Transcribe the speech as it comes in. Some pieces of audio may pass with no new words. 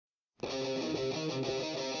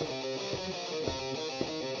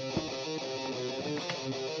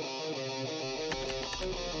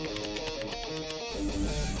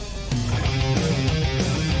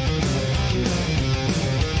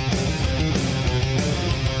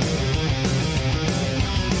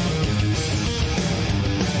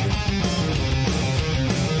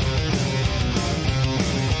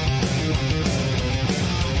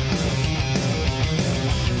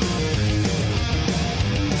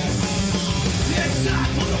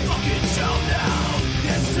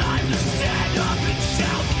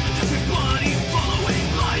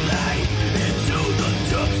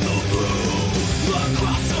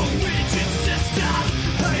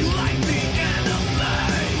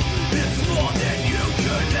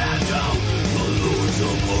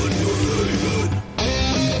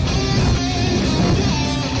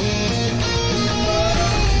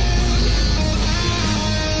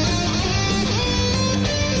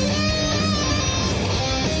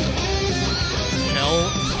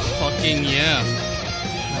Fucking yeah.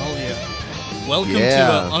 Hell yeah. Welcome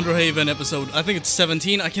to Underhaven episode, I think it's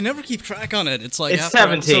 17. I can never keep track on it. It's like it's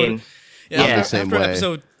 17.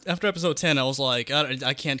 After episode 10, I was like,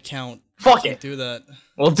 I can't count. Fuck can't it. do that.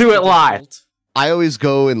 We'll do it live. I always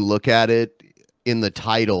go and look at it in the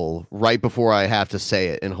title right before I have to say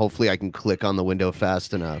it, and hopefully I can click on the window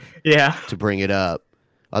fast enough to bring it up.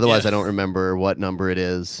 Otherwise, I don't remember what number it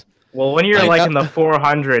is. Well, when you're like in the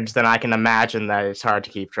 400s, then I can imagine that it's hard to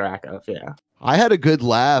keep track of, yeah. I had a good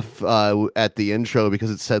laugh at the intro because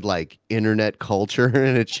it said, like, internet culture,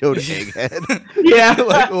 and it showed Egghead. Yeah.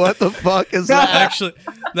 Like, what the fuck is that?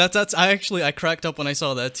 Actually, I cracked up when I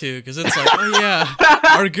saw that, too, because it's like, oh, yeah,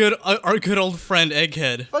 our good old friend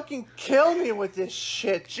Egghead. Fucking kill me with this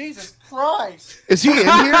shit, Jesus Christ. Is he in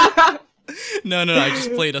here? No, I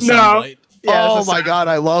just played a soundbite. Yeah, oh my god,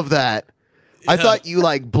 I love that. Yeah. I thought you,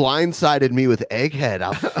 like, blindsided me with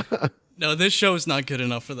Egghead. No, this show is not good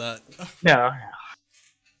enough for that. No.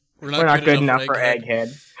 We're not good enough for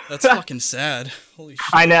Egghead. That's fucking sad. Holy shit.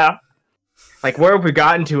 I know. Like, where have we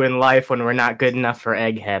gotten to in life when we're not good enough for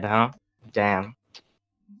Egghead, huh? Damn.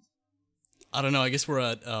 I don't know, I guess we're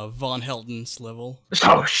at Von Helton's level.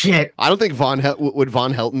 Oh, shit. I don't think would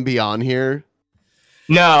Von Helton be on here.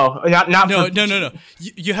 No, No.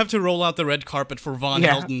 You have to roll out the red carpet for Von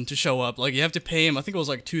Helton to show up. Like, you have to pay him, I think it was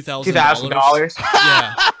like $2,000. $2,000?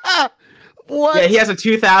 Yeah. What? Yeah, he has a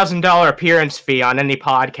 $2,000 appearance fee on any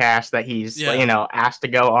podcast that he's, you know, asked to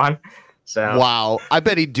go on. So wow, I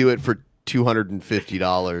bet he'd do it for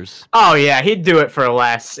 $250. Oh yeah, he'd do it for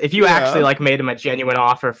less. If you actually like made him a genuine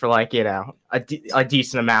offer for like, you know, a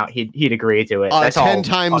decent amount, he'd agree to it. That's 10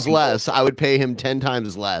 times less. I would pay him 10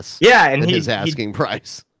 times less. Yeah, and his asking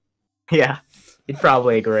price. Yeah, he'd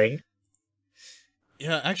probably agree.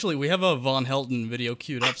 Yeah, actually, we have a Von Helton video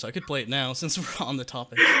queued up, so I could play it now since we're on the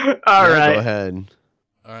topic. All right, go ahead.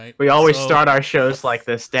 All right. We always start our shows like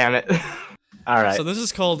this. Damn it. All right. So this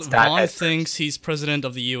is called Von Thinks He's President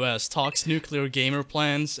of the U.S. Talks Nuclear Gamer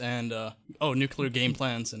Plans and nuclear game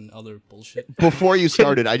plans and other bullshit. Before you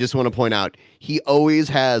started, I just want to point out he always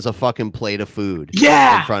has a fucking plate of food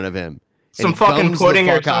in front of him. Some fucking pudding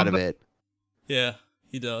or something. Out of it. Yeah,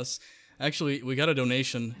 he does. Actually, we got a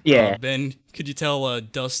donation. Yeah. Ben, could you tell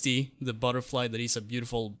Dusty, the butterfly, that he's a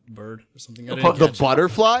beautiful bird or something? The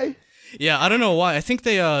butterfly? Yeah, I don't know why. I think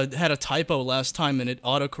they had a typo last time and it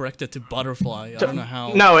auto-corrected to butterfly. I don't know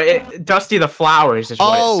how. No, Dusty the Flowers is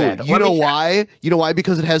what it said. You know why? You know why?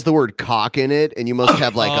 Because it has the word cock in it, and you must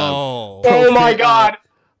have like oh my god,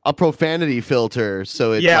 a profanity filter,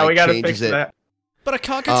 so it we gotta changes fix that. But a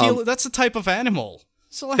cockatiel, that's a type of animal.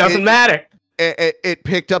 So like, doesn't matter. It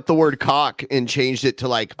picked up the word cock and changed it to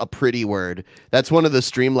like a pretty word. That's one of the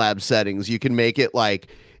Streamlabs settings. You can make it like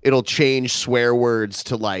it'll change swear words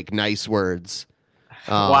to like nice words.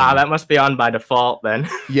 Wow, that must be on by default then.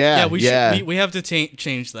 Yeah, we have to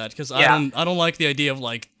change that because I don't like the idea of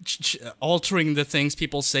like altering the things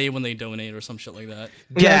people say when they donate or some shit like that.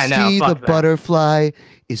 Dusty the butterfly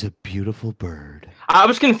is a beautiful bird. I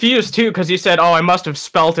was confused too because you said, "Oh, I must have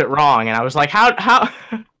spelt it wrong," and I was like, "How?"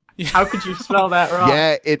 How could you spell that wrong?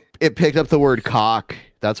 Yeah, it picked up the word cock.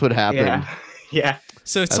 That's what happened. Yeah.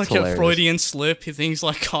 So it's like hilarious. A Freudian slip. He thinks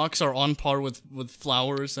like cocks are on par with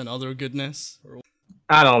flowers and other goodness.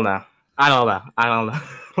 I don't know.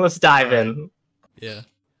 Let's dive in. Yeah.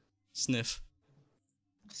 Sniff.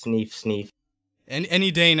 Sneef.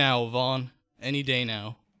 Any day now, Vaughn. Any day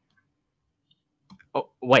now. Oh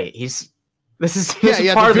wait, this is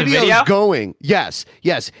part of the video. Going. Yes.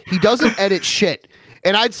 He doesn't edit shit.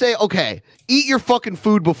 And I'd say, okay, eat your fucking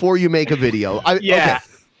food before you make a video. Okay.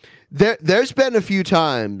 There's been a few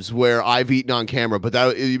times where I've eaten on camera, but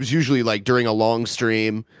it was usually like during a long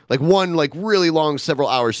stream, like one like really long several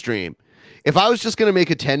hour stream. If I was just gonna make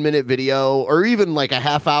a 10-minute video or even like a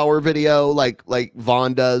half-hour video, like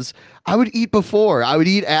Vaughn does, I would eat before. I would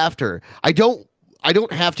eat after. I don't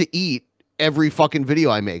have to eat every fucking video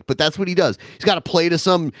I make, but that's what he does. He's got a plate of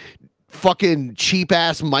some fucking cheap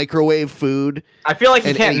ass microwave food. I feel like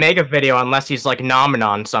he can't make a video unless he's like nomming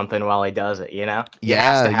on something while he does it, you know?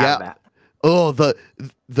 Yeah. Oh,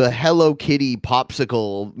 the Hello Kitty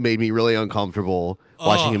popsicle made me really uncomfortable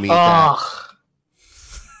watching him eat that.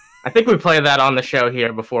 I think we played that on the show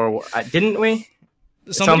here before, didn't we?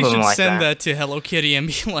 Somebody should like send that to Hello Kitty and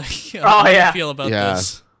be like, how do you feel about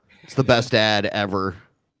this? It's the best ad ever.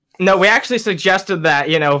 No, we actually suggested that,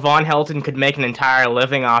 you know, Von Helton could make an entire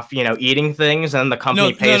living off, you know, eating things, and the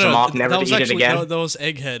company pays him off never to eat it again. No, that was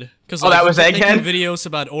Egghead. That was Egghead? Videos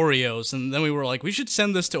about Oreos, and then we were like, we should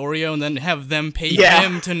send this to Oreo and then have them pay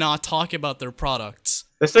him to not talk about their products.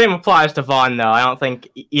 The same applies to Vaughn, though. I don't think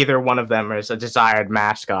either one of them is a desired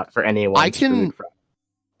mascot for anyone. I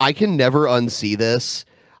can never unsee this.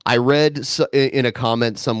 I read in a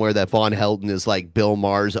comment somewhere that Von Helton is like Bill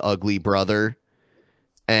Maher's ugly brother.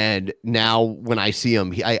 And now when I see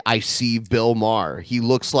him, I see Bill Maher. He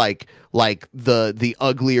looks like the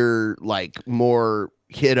uglier, like more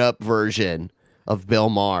hit up version of Bill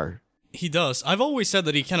Maher. He does. I've always said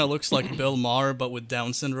that he kind of looks like Bill Maher, but with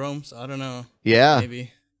Down syndrome. So I don't know. Yeah,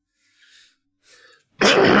 maybe.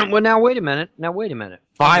 Well, now wait a minute.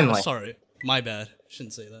 Finally. Oh, sorry, my bad.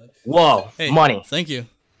 Shouldn't say that. Whoa, hey, money. Thank you.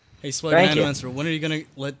 Hey, SWEGTA and Animancer, when are you gonna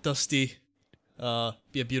let Dusty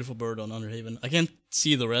be a beautiful bird on Underhaven? I can't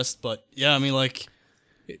see the rest, but yeah, I mean, like,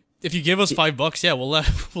 if you give us $5, yeah, we'll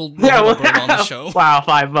have a bird on the show. Wow,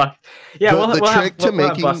 $5. Yeah, we'll have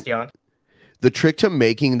Busty on. The trick to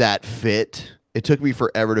making that fit, it took me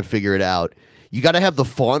forever to figure it out. You got to have the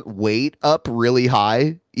font weight up really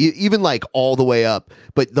high, even like all the way up.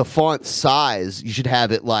 But the font size, you should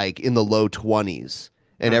have it like in the low 20s,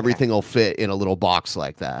 and everything will fit in a little box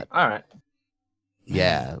like that. All right.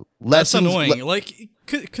 Yeah. That's annoying. Like,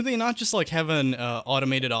 could they not just like have an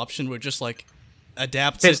automated option where just like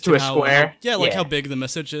adapts it to a square? How big the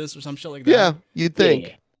message is or some shit like that. Yeah, you'd think.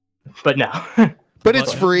 Yeah. But no. But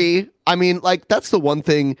it's free. I mean, like, that's the one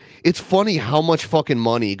thing. It's funny how much fucking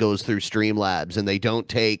money goes through Streamlabs, and they don't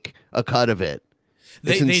take a cut of it.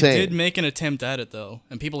 They did make an attempt at it, though,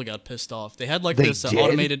 and people got pissed off. They had, like, this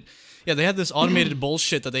automated... Yeah, they had this automated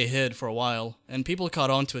bullshit that they hid for a while, and people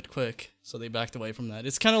caught on to it quick, so they backed away from that.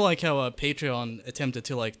 It's kind of like how Patreon attempted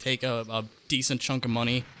to, like, take a decent chunk of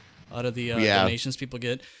money out of the donations people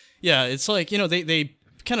get. Yeah, it's like, you know, they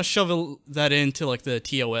kind of shovel that into, like, the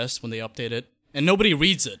TOS when they update it. And nobody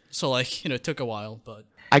reads it, so like, you know, it took a while, but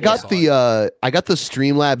I got the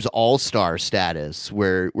Streamlabs All-Star status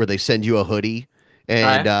where they send you a hoodie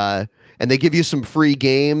and they give you some free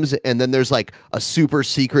games, and then there's like a super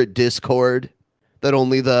secret Discord that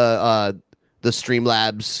only the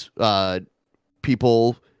Streamlabs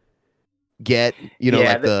people get, you know,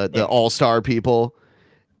 like the All-Star people.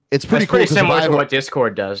 It's pretty cool. Pretty similar to what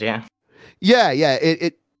Discord does, yeah. Yeah,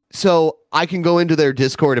 so I can go into their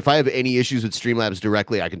Discord. If I have any issues with Streamlabs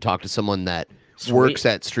directly, I can talk to someone that works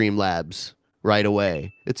at Streamlabs right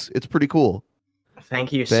away. It's pretty cool.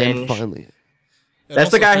 Thank you, Ben, Singe. finally.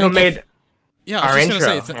 That's the guy who made our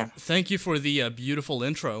intro. Thank you for the beautiful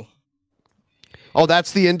intro. Oh,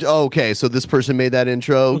 that's the intro. Oh, okay, so this person made that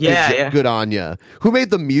intro? Yeah. Good on ya. Who made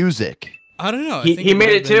the music? I don't know. I think he made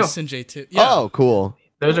it too. Sinjay too. Yeah. Oh, cool.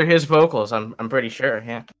 Those are his vocals, I'm pretty sure,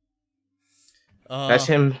 yeah. That's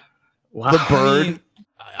him. Wow. The bird.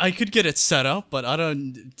 I could get it set up, but I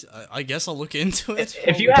don't. I guess I'll look into it.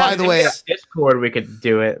 If you have Discord, we could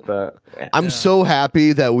do it. But I'm so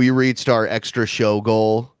happy that we reached our extra show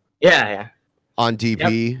goal. Yeah. On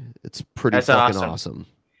DP, it's pretty fucking awesome.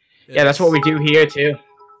 Yeah, that's what we do here too.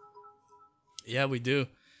 Yeah, we do.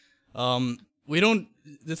 We don't.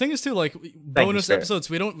 The thing is too, like bonus episodes,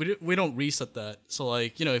 we don't reset that. So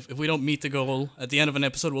like, you know, if we don't meet the goal at the end of an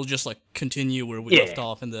episode, we'll just like continue where we left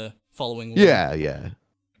off in the following one. Yeah.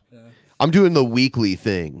 I'm doing the weekly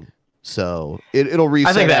thing, so it'll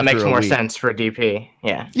reset. I think that makes more sense for DP.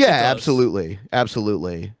 Yeah. Yeah, absolutely. I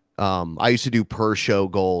used to do per show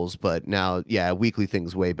goals, but now, weekly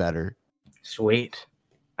thing's way better. Sweet.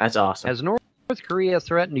 That's awesome. Has North Korea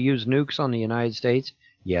threatened to use nukes on the United States?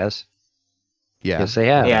 Yes. Yeah. Yes, they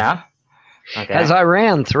have. Yeah. Okay. Has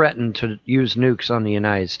Iran threatened to use nukes on the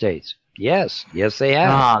United States? Yes. Yes, they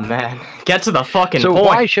have. Oh, man. Get to the fucking point. So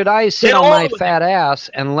why should I sit on my fat ass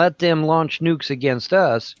and let them launch nukes against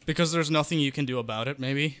us? Because there's nothing you can do about it,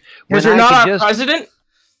 maybe. Because you're not our president?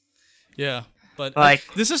 Yeah. But like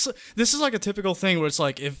this is like a typical thing where it's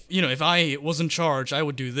like, if I was in charge, I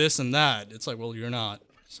would do this and that. It's like, well, you're not.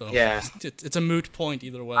 So yeah, it's a moot point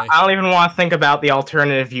either way. I don't even want to think about the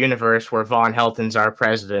alternative universe where Von Helton's our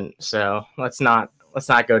president. So let's not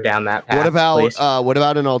go down that path. What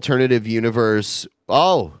about an alternative universe?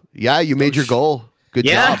 Oh, yeah, you made your goal. Good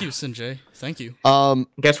job. Thank you, Sinjay. Thank you.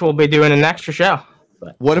 Guess we'll be doing an extra show.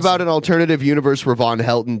 But what about an alternative universe where Von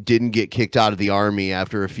Helton didn't get kicked out of the army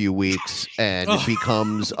after a few weeks and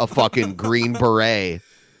becomes a fucking Green Beret?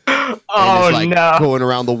 Oh, is, like, no. Going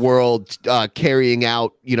around the world, carrying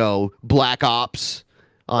out, black ops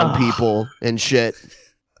on people and shit.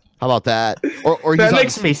 How about that? Or that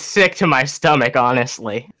makes me sick to my stomach,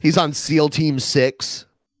 honestly. He's on SEAL Team 6.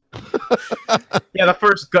 Yeah,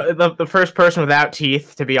 the first person without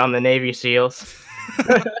teeth to be on the Navy SEALs.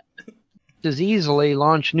 As easily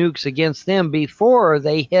launch nukes against them before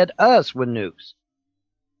they hit us with nukes.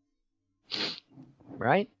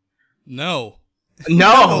 Right? No.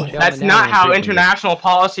 No, that's not how international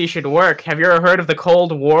policy should work. Have you ever heard of the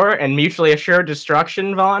Cold War and mutually assured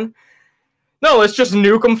destruction, Vaughn? No, let's just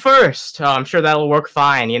nuke them first. Oh, I'm sure that'll work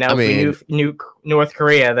fine. You know, if we nuke North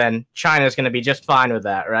Korea, then China's going to be just fine with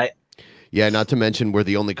that, right? Yeah, not to mention we're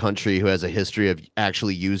the only country who has a history of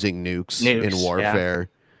actually using nukes in warfare.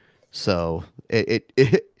 Yeah. So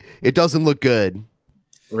it doesn't look good.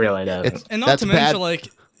 Really doesn't. And not to mention, like,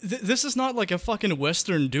 this is not like a fucking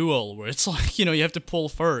Western duel where it's like, you know, you have to pull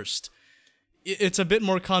first. It's a bit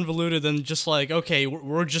more convoluted than just like, okay,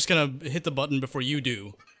 we're just going to hit the button before you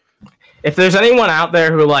do. If there's anyone out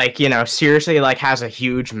there who, like, you know, seriously, like, has a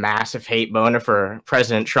huge, massive hate boner for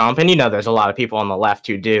President Trump, and you know there's a lot of people on the left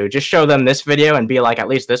who do, just show them this video and be like, at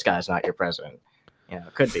least this guy's not your president. You know,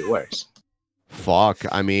 it could be worse. Fuck.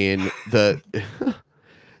 I mean, the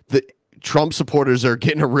Trump supporters are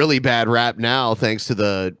getting a really bad rap now thanks to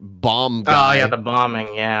the bomb guy. Oh, yeah, the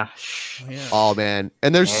bombing, yeah. Oh, man.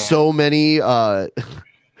 And there's so many...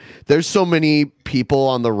 There's so many people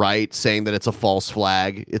on the right saying that it's a false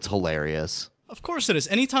flag. It's hilarious. Of course it is.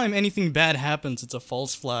 Anytime anything bad happens, it's a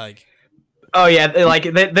false flag. Oh, yeah.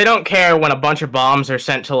 They don't care when a bunch of bombs are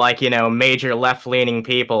sent to, like, you know, major left-leaning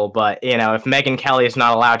people. But, you know, if Megyn Kelley is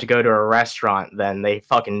not allowed to go to a restaurant, then they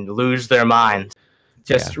fucking lose their minds.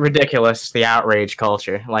 Just ridiculous, the outrage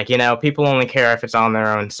culture. Like, you know, people only care if it's on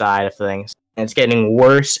their own side of things. And it's getting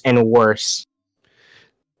worse and worse.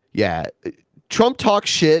 Yeah. Trump talks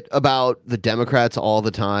shit about the Democrats all the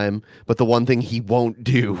time, but the one thing he won't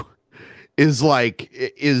do is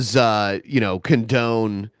you know,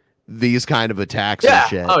 condone these kind of attacks and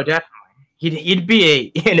shit. Oh, definitely. He'd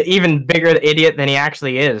be an even bigger idiot than he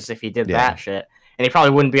actually is if he did that shit. And he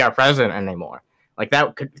probably wouldn't be our president anymore. Like,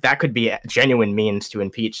 that could be a genuine means to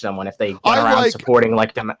impeach someone if they get around supporting,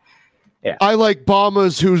 like, them. Yeah. I like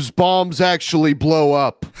bombers whose bombs actually blow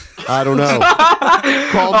up. I don't know.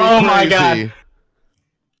 Call me crazy. My God.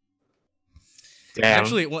 Damn.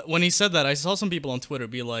 Actually, when he said that, I saw some people on Twitter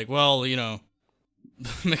be like, well, you know,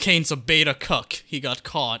 McCain's a beta cuck. He got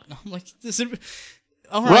caught. I'm like,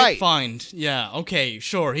 all right, fine. Yeah, okay,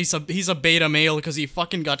 sure. He's a beta male because he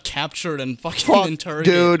fucking got captured and fucking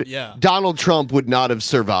interrogated. Dude, yeah. Donald Trump would not have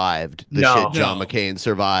survived the shit John McCain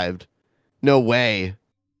survived. No way.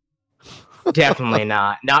 Definitely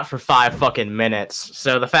not. Not for 5 fucking minutes.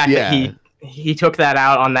 So the fact that he took that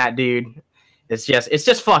out on that dude... It's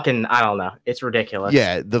just fucking, I don't know. It's ridiculous.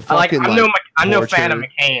 Yeah, the fucking, I'm no fan of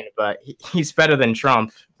McCain, but he's better than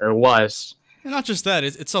Trump, or was. And not just that,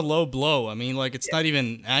 it's a low blow. I mean, like, it's not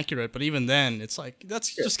even accurate, but even then, it's like,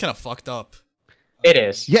 that's just kind of fucked up. It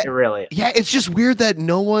is. Yeah, it really is. Yeah, it's just weird that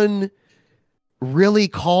no one really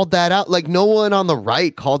called that out. Like, no one on the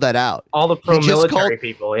right called that out. All the pro-military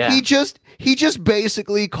people, yeah. He just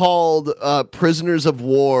basically called prisoners of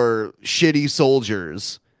war shitty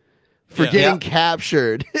soldiers. For getting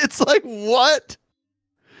captured. It's like, what?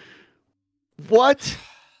 What?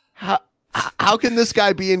 How can this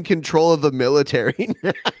guy be in control of the military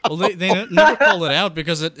now? Well, they never call it out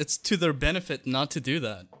because it's to their benefit not to do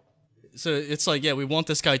that. So it's like, yeah, we want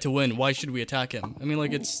this guy to win. Why should we attack him? I mean,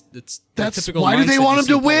 like, it's typical. Why do they want him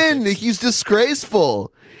to win? He's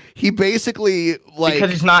disgraceful. He basically, like...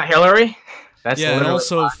 Because he's not Hillary? That's and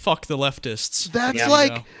also fuck the leftists. That's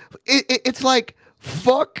like... It's like...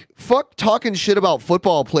 Fuck talking shit about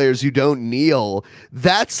football players who don't kneel.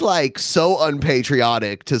 That's like so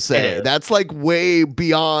unpatriotic to say. That's like way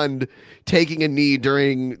beyond taking a knee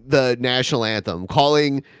during the national anthem,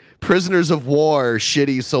 calling prisoners of war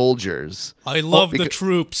shitty soldiers. I love the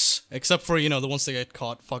troops, except for, you know, the ones that get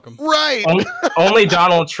caught. Fuck them. Right. Only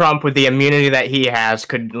Donald Trump, with the immunity that he has,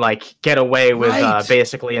 could, like, get away with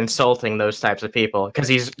basically insulting those types of people because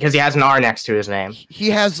he has an R next to his name.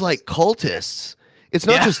 He has, like, cultists. It's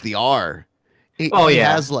not just the R. He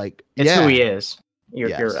has, like... It's who he is. You're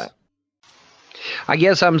right. I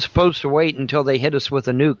guess I'm supposed to wait until they hit us with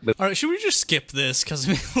a nuke. But... All right, should we just skip this? Because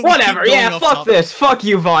whatever. Yeah, fuck this. Fuck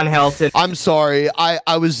you, Von Helton. I'm sorry. I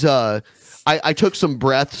took some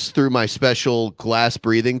breaths through my special glass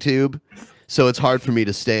breathing tube, so it's hard for me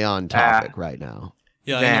to stay on topic right now.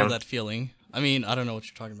 Yeah, I know that feeling. I mean, I don't know what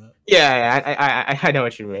you're talking about. Yeah, I know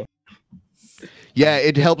what you mean. Yeah,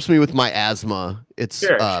 it helps me with my asthma. It's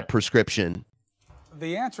prescription.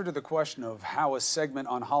 The answer to the question of how a segment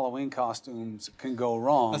on Halloween costumes can go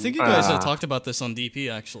wrong. I think you guys talked about this on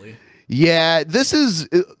DP, actually. Yeah, this is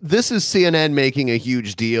CNN making a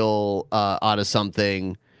huge deal out of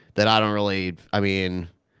something that I don't really. I mean,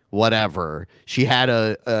 whatever. She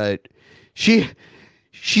had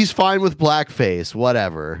she's fine with blackface.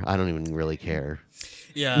 Whatever. I don't even really care.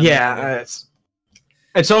 Yeah.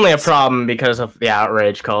 It's only a problem because of the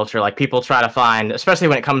outrage culture. Like, people try to find, especially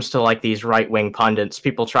when it comes to like these right-wing pundits,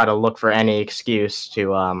 people try to look for any excuse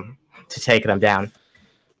to take them down.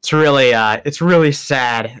 It's really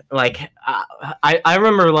sad. Like, I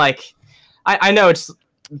remember, like, I know it's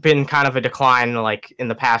been kind of a decline, like, in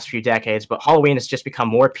the past few decades, but Halloween has just become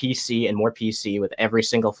more PC and more PC with every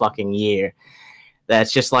single fucking year.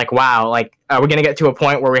 That's just like, wow, like, are we gonna get to a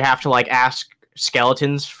point where we have to, like, ask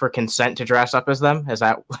skeletons for consent to dress up as them? Is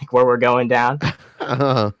that, like, where we're going down?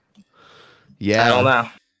 Yeah. I don't know.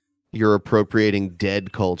 You're appropriating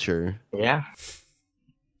dead culture. Yeah.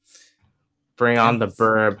 Bring on the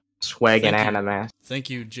burb, swag, and anime. Thank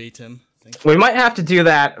you, J-Tim. We might have to do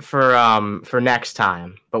that for next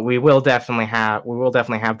time, but we will definitely have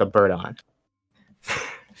the bird on.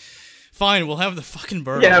 Fine, we'll have the fucking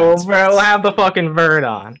bird. Yeah, on. we'll have the fucking bird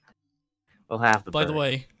on. We'll have the. By bird. the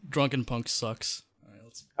way, Drunken Punk sucks. All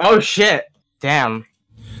right, oh shit! Damn.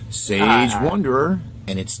 Sage Wanderer,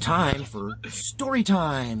 and it's time for story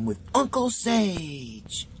time with Uncle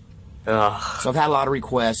Sage. Ugh. So I've had a lot of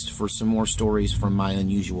requests for some more stories from my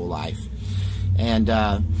unusual life. And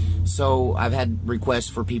so I've had requests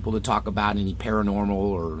for people to talk about any paranormal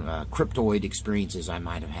or cryptoid experiences I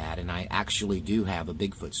might have had, and I actually do have a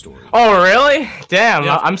Bigfoot story. Oh, really? Damn,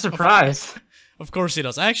 Yeah, I'm surprised. Of course he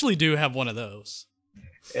does. I actually do have one of those.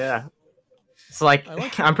 Yeah. It's like,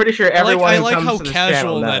 I'm pretty sure everyone I who like comes how to this casual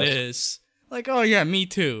channel that knows. is. Like, oh yeah, me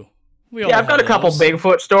too. We all Yeah, I've got a have couple those.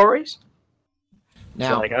 Bigfoot stories.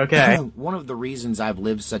 Now, like, okay. One of the reasons I've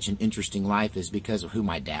lived such an interesting life is because of who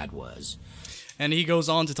my dad was. And he goes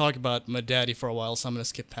on to talk about my daddy for a while, so I'm gonna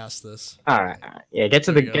skip past this. All right. Yeah, get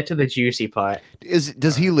to the juicy part.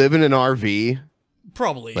 Does he live in an RV?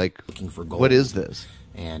 Probably. Like, Looking for gold. what is this?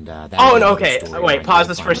 And that Oh, was no, another okay. story Wait, where pause I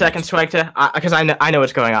this did for a find second, Swegta, because I know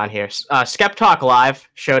what's going on here. Skep Talk Live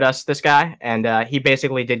showed us this guy, and he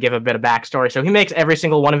basically did give a bit of backstory. So he makes every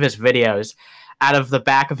single one of his videos out of the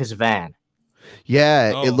back of his van.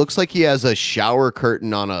 Yeah, it looks like he has a shower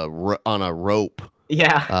curtain on a rope.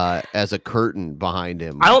 Yeah. As a curtain behind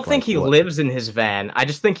him. I don't think he lives in his van. I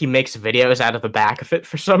just think he makes videos out of the back of it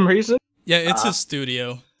for some reason. Yeah, it's his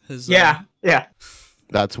studio. Yeah.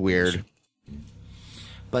 That's weird.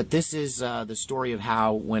 But this is the story of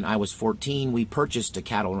how, when I was 14, we purchased a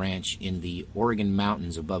cattle ranch in the Oregon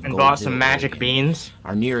mountains above And Gold bought Hill, some magic Oregon. beans.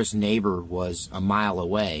 Our nearest neighbor was a mile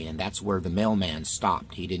away, and that's where the mailman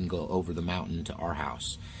stopped. He didn't go over the mountain to our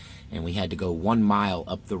house. And we had to go 1 mile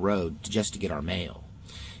up the road just to get our mail.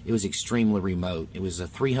 It was extremely remote. It was a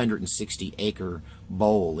 360-acre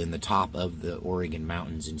bowl in the top of the Oregon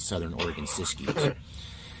mountains in southern Oregon Siskiyous.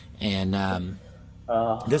 And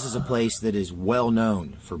this is a place that is well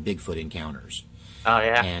known for Bigfoot encounters. Oh,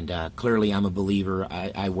 yeah. And clearly I'm a believer.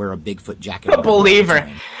 I wear a Bigfoot jacket. A believer.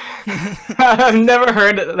 I've never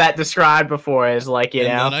heard that described before as, like, you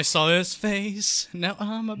know. And then I saw his face. Now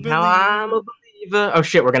I'm a believer. Now I'm a believer. Oh,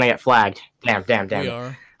 shit, we're gonna get flagged. Damn. We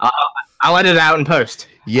are. I'll edit it out in post.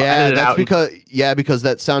 Yeah, that's because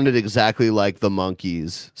that sounded exactly like the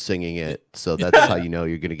monkeys singing it. So that's how you know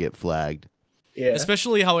you're gonna get flagged. Yeah.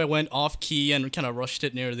 Especially how I went off key and kind of rushed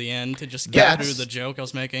it near the end to just get through the joke I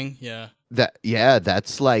was making. Yeah.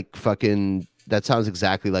 That's like fucking. That sounds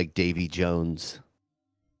exactly like Davy Jones.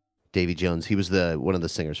 Davy Jones. He was one of the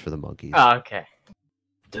singers for the Monkees. Oh, okay.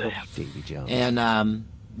 Davy Jones. And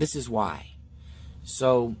this is why.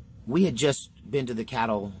 So we had just been to the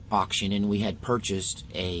cattle auction, and we had purchased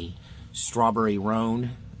a strawberry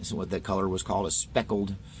roan. This is what that color was called, a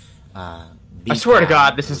speckled I swear to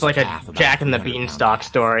God, this is like a calf, about Jack and the 300 pound Beanstalk calf.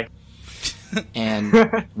 story.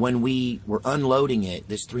 And when we were unloading it,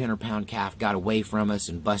 this 300-pound calf got away from us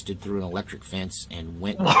and busted through an electric fence and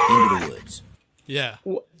went into the woods. Yeah.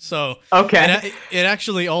 So okay, it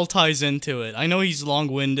actually all ties into it. I know he's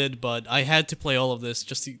long-winded, but I had to play all of this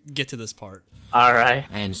just to get to this part. All right.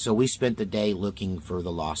 And so we spent the day looking for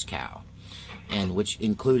the lost cow, and which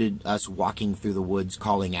included us walking through the woods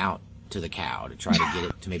calling out to the cow to try to get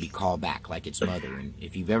it to maybe call back like its mother. And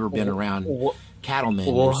if you've ever been around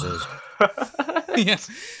cattlemen, there's those... Yeah.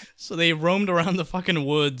 So they roamed around the fucking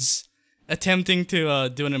woods attempting to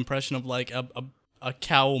do an impression of like a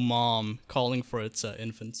cow mom calling for its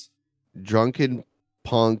infants. Drunken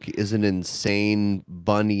Punk is an insane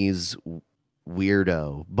bunnies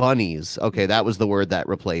weirdo. Bunnies. Okay, that was the word that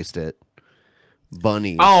replaced it.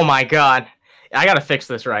 Bunnies. Oh my God, I gotta fix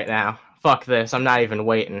this right now. Fuck this. I'm not even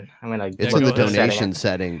waiting. I'm gonna. It's in the donation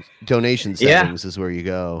settings. Donation settings is where you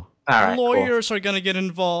go. All right. Lawyers are gonna get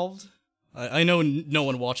involved. I know no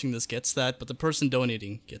one watching this gets that, but the person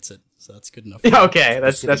donating gets it, so that's good enough. Okay,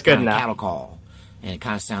 that's good enough. Cattle call, and it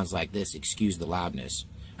kind of sounds like this. Excuse the loudness.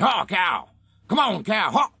 Oh, cow! Come on, cow.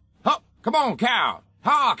 Hop, hop. Come on, cow.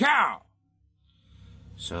 Ha, cow.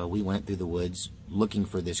 So we went through the woods looking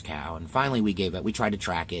for this cow, and finally we gave up. We tried to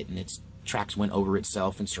track it, and its tracks went over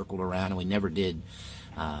itself and circled around, and we never did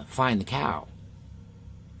find the cow,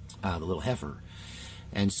 the little heifer.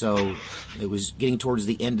 And so it was getting towards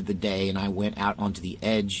the end of the day, and I went out onto the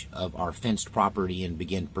edge of our fenced property and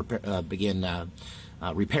began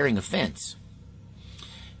repairing a fence.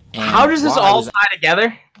 And how does this all tie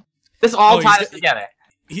together? This all ties together.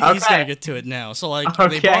 He's gonna get to it now. So, like,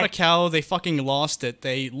 they bought a cow, they fucking lost it,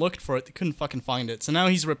 they looked for it, they couldn't fucking find it, so now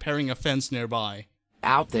he's repairing a fence nearby.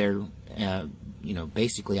 Out there, you know,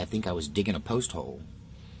 basically I think I was digging a post hole.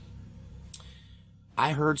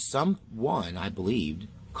 I heard someone, I believed,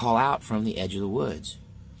 call out from the edge of the woods.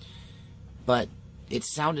 But it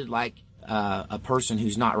sounded like a person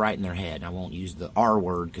who's not right in their head. I won't use the R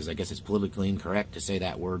word because I guess it's politically incorrect to say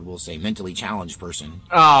that word. We'll say mentally challenged person.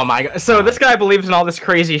 Oh my god. So this guy believes in all this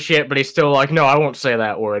crazy shit, but he's still like, no, I won't say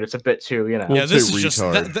that word. It's a bit too, you know. Yeah, this is just,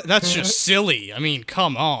 that's just silly. I mean,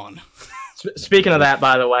 come on. Speaking of that,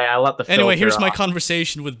 by the way, I let the Anyway, here's my off.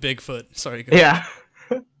 conversation with Bigfoot. Sorry, go Yeah.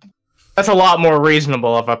 That's a lot more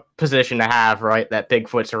reasonable of a position to have, right? That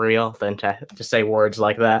Bigfoot's real than to say words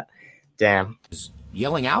like that. Damn.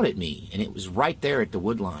 Yelling out at me, and it was right there at the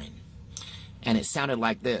wood line. And it sounded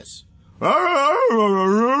like this. Okay,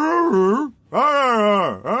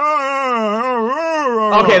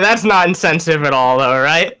 that's not insensitive at all, though,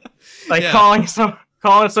 right? Like, calling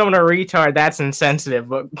someone a retard, that's insensitive,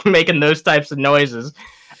 but making those types of noises,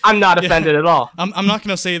 I'm not offended at all. I'm not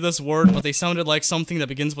gonna say this word, but they sounded like something that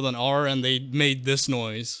begins with an R, and they made this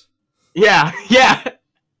noise. Yeah, yeah.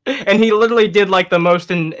 And he literally did, like, the most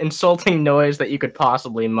insulting noise that you could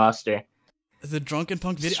possibly muster. The drunken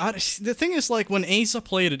punk video. The thing is, like, when Asa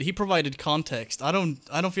played it, he provided context. I don't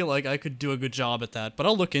feel like I could do a good job at that, but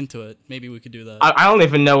I'll look into it. Maybe we could do that. I don't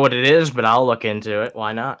even know what it is, but I'll look into it.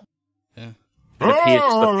 Why not? Yeah. It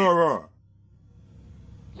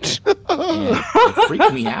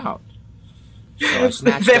freaked me out. So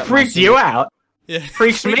that freaked you out? Yeah.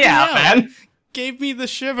 Freaks me out, man. Gave me the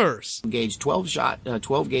shivers. Gauge 12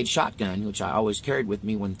 gauge shotgun, which I always carried with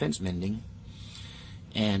me when fence mending.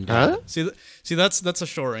 And see that's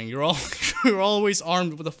assuring. You're always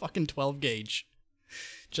armed with a fucking 12 gauge,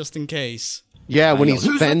 just in case. Yeah, when he's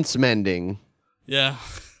fence mending. Yeah.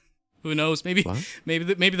 Who knows? Maybe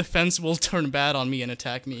the fence will turn bad on me and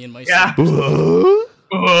attack me in my sleep.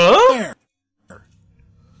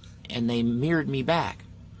 And they mirrored me back.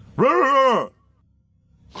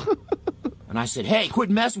 And I said, "Hey, quit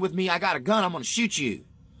messing with me. I got a gun. I'm gonna shoot you."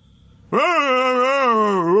 Oh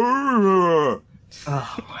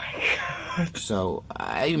my god. So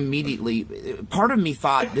I immediately, part of me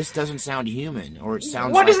thought this doesn't sound human, or it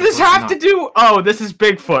sounds what like does this have to do? Oh, this is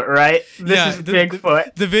Bigfoot, right? This is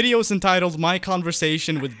Bigfoot. The video is entitled "My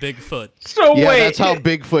Conversation with Bigfoot." So yeah, wait, that's how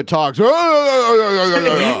Bigfoot talks. His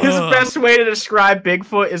best way to describe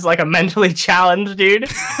Bigfoot is like a mentally challenged dude.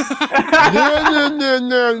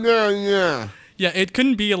 Yeah, it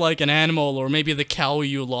couldn't be like an animal or maybe the cow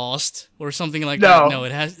you lost or something like that. No,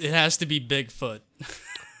 it has to be Bigfoot.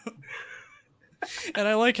 And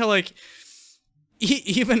I like how, like,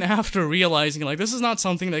 even after realizing, like, this is not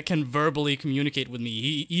something that can verbally communicate with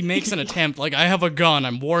me, he makes an attempt, like, I have a gun,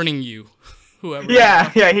 I'm warning you, whoever. Yeah,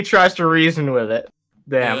 he tries to reason with it.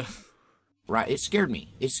 Damn. Yeah. Right, it scared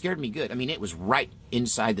me. It scared me good. I mean, it was right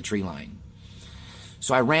inside the tree line.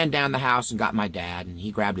 So I ran down the house and got my dad, and he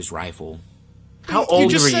grabbed his rifle. How old were you?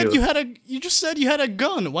 You just said you had a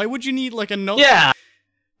gun. Why would you need, like, a note? Yeah.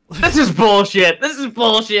 This is bullshit. This is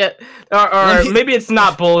bullshit. Or maybe it's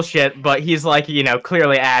not bullshit, but he's like, you know,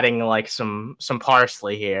 clearly adding like some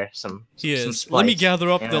parsley here. Some spice. Let me gather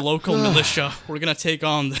up the local militia. We're gonna take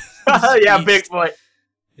on the yeah, Bigfoot.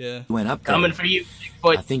 Yeah. Went up there, coming for you,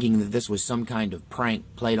 Bigfoot. Thinking that this was some kind of prank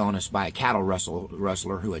played on us by a cattle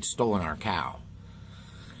rustler who had stolen our cow.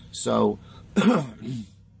 So,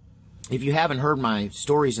 if you haven't heard my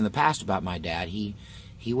stories in the past about my dad, he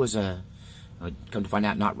was come to find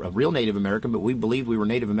out, not a real Native American, but we believed we were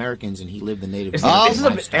Native Americans, and he lived the Native American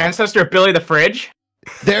lifestyle. This is ancestor of Billy the Fridge?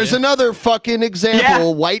 There's another fucking example.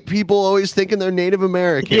 Yeah. White people always thinking they're Native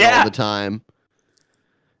American all the time.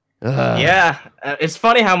 Yeah, it's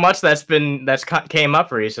funny how much that's came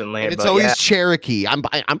up recently. It's always Cherokee. I'm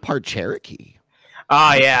part Cherokee.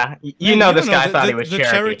 Oh yeah, you know this guy thought he was Cherokee.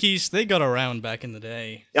 The Cherokees, they got around back in the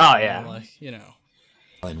day. Oh yeah,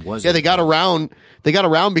 they got around. They got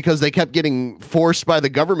around because they kept getting forced by the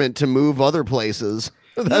government to move other places.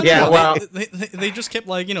 They just kept,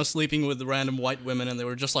 like, you know, sleeping with random white women, and they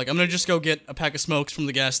were just like, I'm gonna just go get a pack of smokes from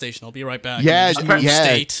the gas station. I'll be right back. Yeah,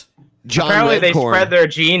 state. Apparently they spread their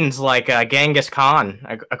genes like Genghis Khan,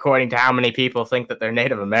 according to how many people think that they're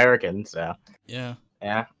Native American. So yeah,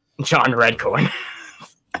 John Redcorn.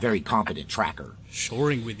 Very competent tracker.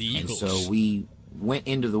 Soaring with eagles. And so we went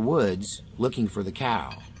into the woods looking for the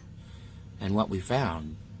cow, and what we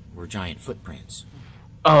found were giant footprints.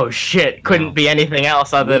 Oh shit! Couldn't be anything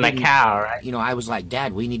else other than a cow, right? You know, I was like,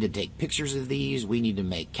 Dad, we need to take pictures of these. We need to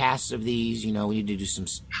make casts of these. You know, we need to do some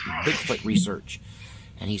Bigfoot research.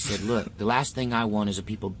 And he said, look, the last thing I want is a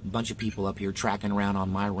bunch of people up here tracking around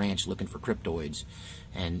on my ranch looking for cryptoids.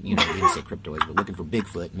 And, you know, he didn't say cryptoids, but looking for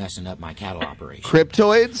Bigfoot messing up my cattle operation.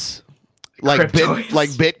 Cryptoids? Like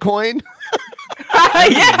Bitcoin?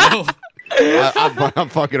 Yeah! I'm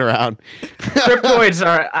fucking around. Cryptoids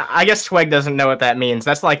are, I guess Sweg doesn't know what that means.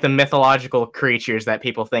 That's like the mythological creatures that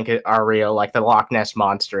people think are real, like the Loch Ness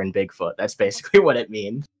Monster and Bigfoot. That's basically what it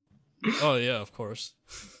means. Oh, yeah, of course.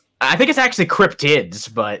 I think it's actually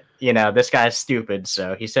cryptids, but, you know, this guy's stupid,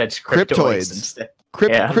 so he said cryptoids instead.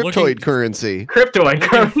 Cryptoid currency. Cryptoid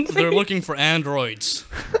currency. They're looking for androids.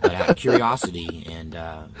 But out of curiosity, and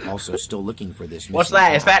also still looking for this. What's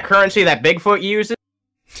that? Is that currency that Bigfoot uses?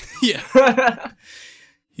 Yeah.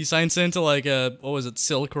 He signs into like what was it,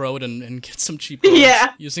 Silk Road, and gets some cheap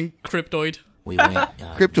drugs using cryptoid. We went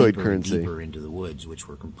cryptoid currency deeper into the woods, which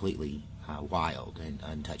were completely wild and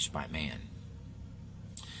untouched by man.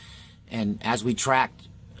 And as we tracked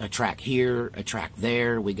a track here, a track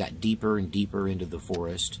there, we got deeper and deeper into the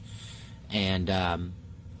forest, and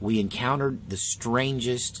we encountered the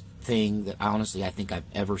strangest thing that honestly I think I've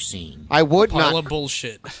ever seen. I would Pile not of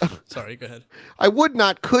bullshit. Sorry, go ahead. I would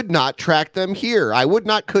not, could not track them here. I would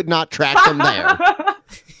not, could not track them there.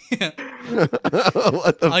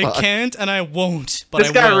 What the fuck? I can't and I won't. But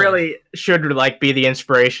this guy really should like be the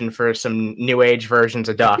inspiration for some new age versions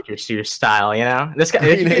of Dr. Seuss style. You know, this guy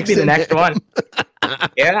could be the next one.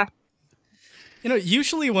 Yeah. You know,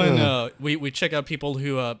 usually when we check out people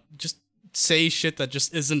who just say shit that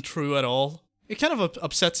just isn't true at all, it kind of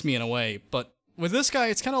upsets me in a way. But with this guy,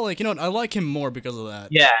 it's kind of like, you know, I like him more because of that.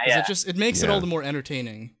 Yeah. It makes it all the more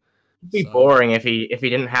entertaining. It'd be boring if he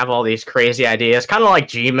didn't have all these crazy ideas. Kind of like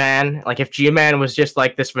G-Man. Like if G-Man was just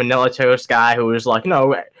like this vanilla toast guy who was like,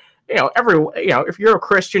 if you're a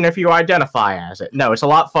Christian, if you identify as it. No, it's a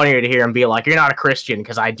lot funnier to hear him be like, you're not a Christian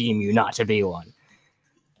because I deem you not to be one.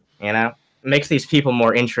 You know? It makes these people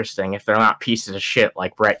more interesting if they're not pieces of shit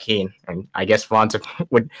like Brett Keane. And I guess Fonz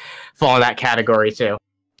would fall in that category too.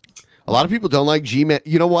 A lot of people don't like G-Man.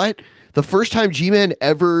 You know what? The first time G-Man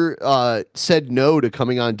ever said no to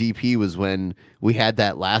coming on DP was when we had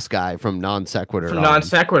that last guy from Non Sequitur.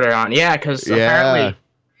 Yeah, because apparently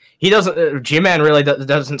he doesn't. G-Man really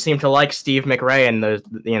doesn't seem to like Steve McRae and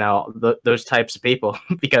those types of people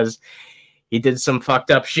because he did some fucked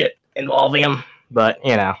up shit involving him. But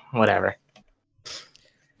whatever.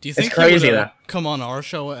 Do you think he would come on our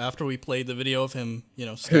show after we played the video of him?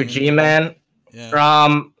 Who, G-Man?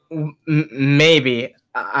 Yeah. Maybe.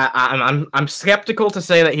 I'm skeptical to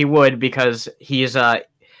say that he would because he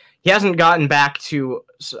hasn't gotten back to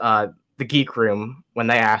the Geek Room when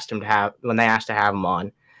they asked to have him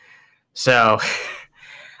on. So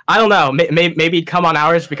I don't know. Maybe he'd come on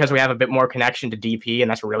ours because we have a bit more connection to DP,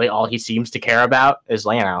 and that's really all he seems to care about is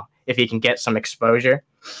if he can get some exposure.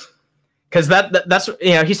 Because that's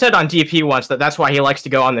he said on DP once that's why he likes to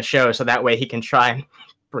go on the show, so that way he can try and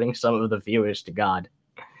bring some of the viewers to God.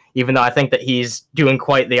 Even though I think that he's doing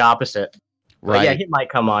quite the opposite. Right. But yeah, he might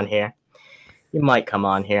come on here.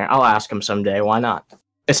 I'll ask him someday. Why not?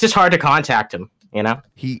 It's just hard to contact him,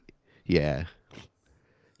 He's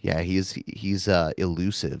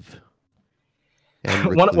elusive.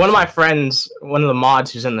 One of my friends, one of the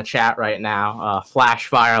mods who's in the chat right now,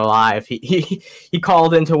 Flashfire Live, he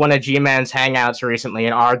called into one of G-Man's hangouts recently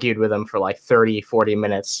and argued with him for like 30, 40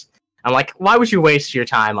 minutes. I'm like, why would you waste your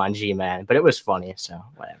time on G-Man? But it was funny, so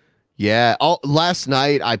whatever. Yeah, last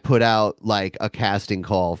night I put out like a casting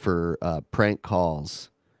call for prank calls.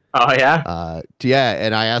 Oh yeah? Yeah,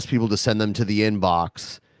 and I asked people to send them to the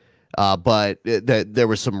inbox, but there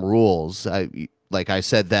were some rules. I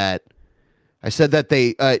said that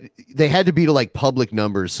they had to be to like public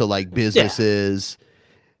numbers, so like businesses. Yeah.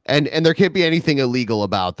 And there can't be anything illegal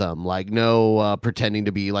about them, like no pretending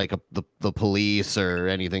to be like the police or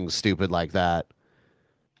anything stupid like that.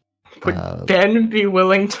 Would Ben be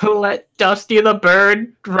willing to let Dusty the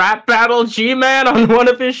Bird rap battle G-Man on one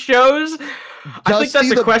of his shows? I think that's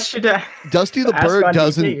a question to Dusty the Bird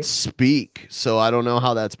doesn't speak, so I don't know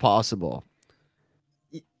how that's possible.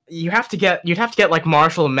 You'd have to get like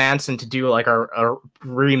Marshall Manson to do like a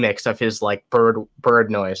remix of his like bird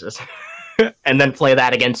noises. and then play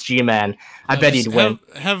that against G-Man. I bet he'd win.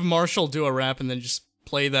 Have Marshall do a rap and then just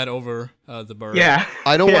play that over the bird. Yeah.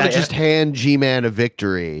 I don't want to just hand G-Man a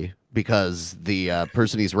victory because the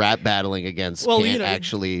person he's rap battling against can't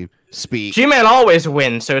actually speak. G-Man always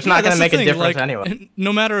wins, so it's not going to make a difference anyway.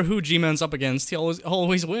 No matter who G-Man's up against, he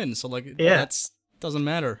always wins. So that doesn't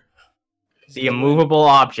matter. The immovable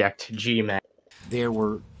object, G-Man. There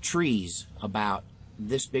were trees about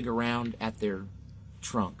this big around at their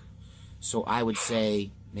trunk. So I would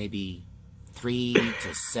say maybe 3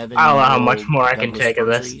 to 7. I don't know how much more I can take of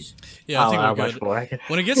this. Trees. Yeah, I think we're good.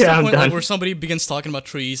 When it gets to the point where somebody begins talking about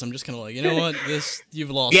trees, I'm just kind of like, you know what,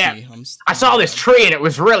 you've lost me. I saw this tree and it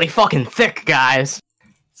was really fucking thick, guys.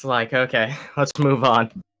 It's like, okay, let's move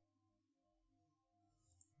on.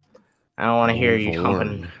 I don't want to hear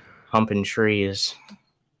you humping trees.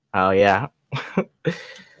 Oh yeah.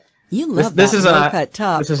 You love this is cut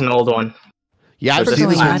top. This is an old one. Yeah, I've seen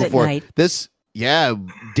this one before. Yeah,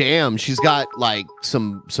 damn, she's got like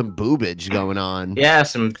some boobage going on. Yeah,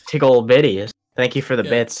 some tickle bitties. Thank you for the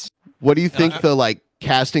bits. What do you think the like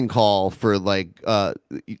casting call for like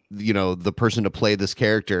the person to play this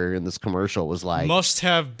character in this commercial was like? Must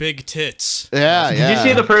have big tits. Yeah, Did you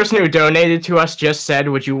see the person who donated to us just said,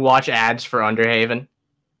 "Would you watch ads for Underhaven?"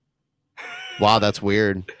 Wow, that's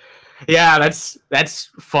weird. Yeah, that's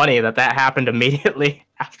funny that happened immediately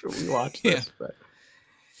after we watched this. But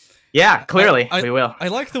yeah, clearly we will. I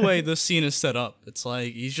like the way this scene is set up. It's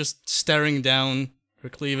like he's just staring down her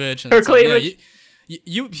cleavage. And her cleavage. Like,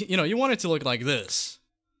 you want it to look like this.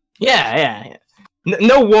 Yeah.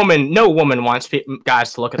 No woman wants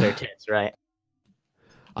guys to look at their tits, right?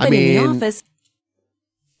 I mean, in the office,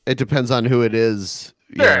 it depends on who it is.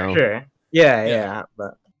 Sure. Yeah.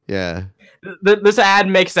 But yeah. This ad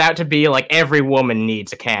makes out to be like every woman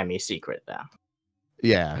needs a cami secret, though.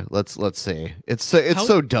 Yeah, let's see. It's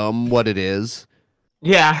so dumb what it is.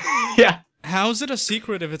 Yeah. How's it a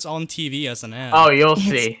secret if it's on TV as an ad? Oh, you'll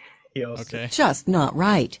see. Okay. Just not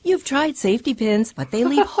right. You've tried safety pins, but they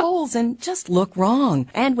leave holes and just look wrong.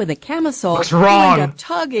 And with a camisole, you end up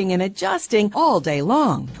tugging and adjusting all day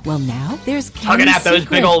long. Well, now there's tugging at those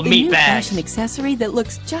big old meat bags. Fashion accessory that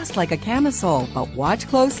looks just like a camisole, but watch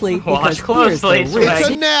closely. Watch closely. It's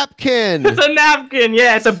a napkin. It's a napkin.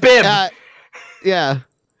 Yeah, it's a bib. Yeah.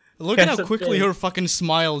 Look at how quickly her fucking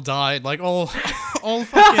smile died. Like all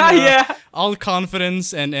fucking all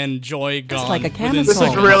confidence and joy gone. Just like a camisole. This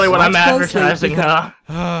is really what I'm advertising, huh?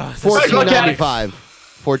 $14.95.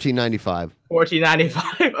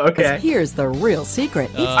 $14.95. Okay. Here's the real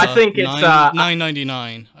secret. I think it's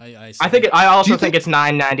 $9.99. I also think it's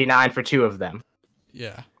 $9.99 for 2 of them.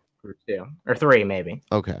 Yeah. Or 2 or 3 maybe.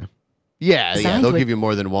 Okay. Yeah. They'll give you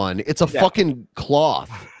more than one. It's a fucking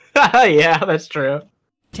cloth. Yeah, that's true.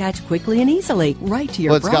 Attach quickly and easily right to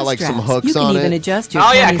your bra it's got like straps. some hooks you can on even it. Adjust your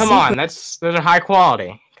come on. Those are high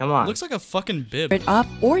quality. Come on. Looks like a fucking bib. Up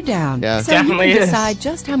or down. Yeah, so definitely you can is. decide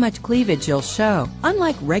just how much cleavage you'll show.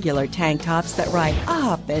 Unlike regular tank tops that ride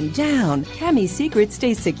up and down, Cami's secret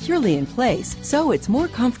stays securely in place, so it's more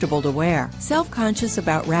comfortable to wear. Self-conscious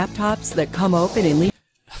about wrap tops that come open and leave.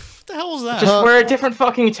 What the hell was that? Just wear a different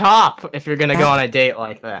fucking top if you're gonna go on a date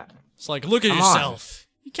like that. It's like, look at yourself.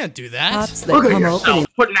 You can't do that. Tops that Look at come yourself open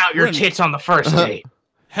putting out your tits on the first date.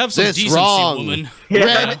 Have some decency, woman.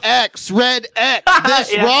 Red X.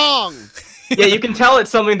 This wrong. Yeah, you can tell it's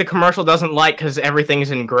something the commercial doesn't like because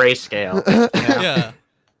everything's in grayscale. Yeah.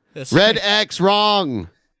 Red X wrong.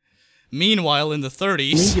 Meanwhile, in the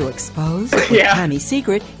 30s, leave you exposed. With Cami's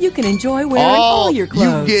secret, you can enjoy wearing all your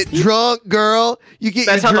clothes. You get drunk, girl.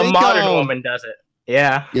 That's how the modern woman does it.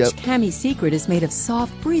 Yeah. Yep. Cami's secret is made of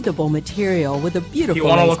soft, breathable material with a beautiful you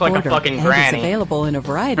want to look like border, a fucking and granny. It's available in a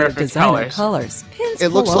variety of designer colors. Pins it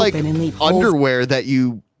looks like and leave underwear that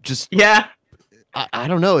you just. Yeah. I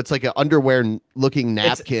don't know. It's like an underwear-looking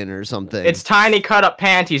napkin or something. It's tiny cut-up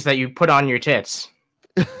panties that you put on your tits.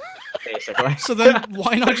 Basically. So then,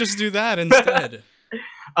 why not just do that instead?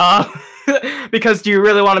 Because do you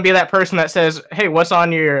really want to be that person that says, "Hey, what's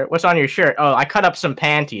on your shirt?" Oh, I cut up some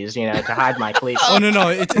panties, to hide my cleavage. Oh no,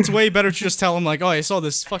 it's way better to just tell them like, "Oh, I saw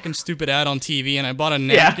this fucking stupid ad on TV, and I bought a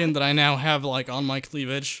napkin that I now have like on my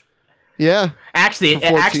cleavage." Yeah. Actually,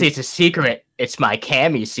 it's a secret. It's my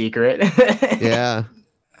Cami secret. Yeah.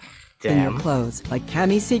 In your clothes, like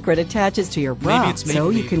Cami's secret attaches to your bra, so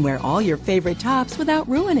you can wear all your favorite tops without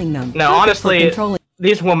ruining them. No, honestly,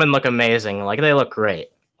 these women look amazing. Like they look great.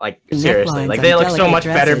 Like seriously, like they look so much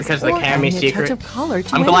better because of the Cami secret.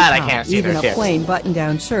 I'm glad I can't see even their a tits. plain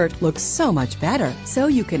button-down shirt looks so much better. So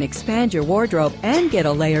you can expand your wardrobe and get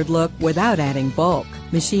a layered look without adding bulk.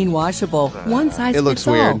 Machine washable, one size fits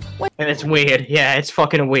all. It looks weird. And it's weird. Yeah, it's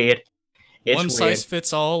fucking weird. One size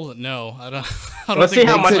fits all? No, I don't. Let's see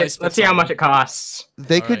how much it costs.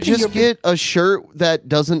 They could just get a shirt that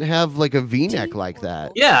doesn't have like a V-neck like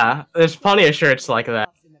that. Yeah, there's plenty of shirts like that.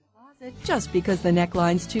 Just because the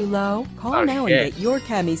neckline's too low? Call now and get your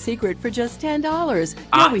cami secret for just $10.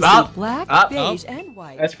 You'll receive black, beige, and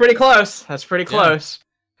white. That's pretty close. That's pretty close.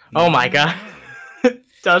 Oh my god.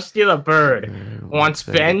 Dusty the Bird wants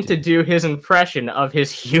Ben to do his impression of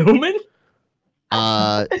his human?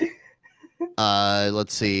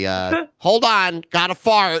 Let's see. Hold on, gotta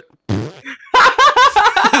fart.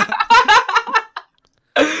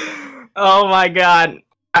 Oh my god.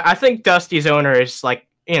 I think Dusty's owner is like,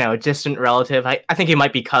 you know, a distant relative. I think he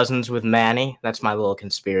might be cousins with Manny. That's my little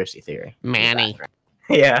conspiracy theory. Manny.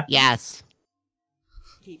 Yeah. Yes.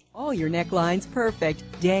 Keep all your necklines perfect,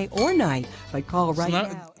 day or night, but call right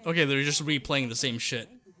now. Okay, they're just replaying the same shit.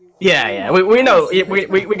 Yeah. We know.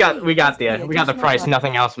 We got the price.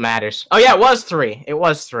 Nothing else matters. Oh yeah, it was 3. It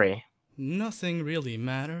was 3. Nothing really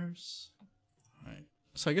matters. All right.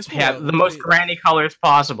 So I guess the most granny colors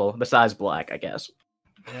possible besides black, I guess.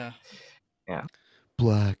 Yeah. Yeah.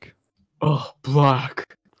 Black. Oh,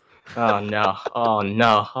 black. Oh no. Oh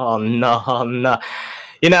no. Oh no. Oh no.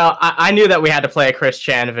 You know, I knew that we had to play a Chris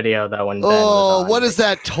Chan video though when Ben was on. What is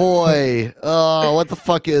that toy? Oh, what the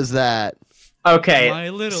fuck is that? Okay. My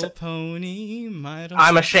Little Pony.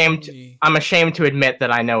 I'm ashamed to admit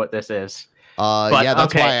that I know what this is. Yeah,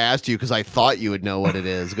 that's why I asked you, because I thought you would know what it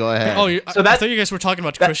is. Go ahead. Oh, I thought you guys were talking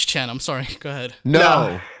about Chris Chan. I'm sorry. Go ahead.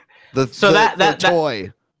 No. The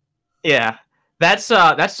toy. Yeah. That's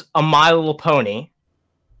a My Little Pony.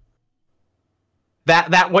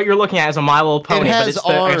 That what you're looking at is a My Little Pony. It has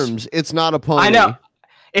arms. It's not a pony. I know.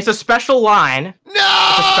 It's a special line. No!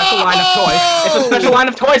 It's a special line of toys. It's a special line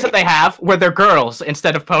of toys that they have where they're girls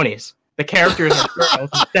instead of ponies. The characters are girls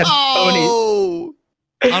instead of ponies.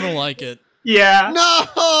 I don't like it. Yeah.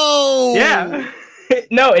 No! Yeah.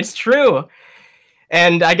 No, it's true.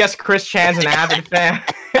 And I guess Chris Chan's an avid fan.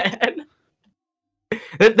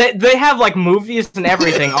 They have like movies and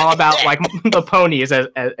everything all about like the ponies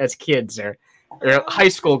as kids or high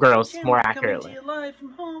school girls more accurately. Live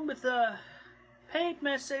from home with a paid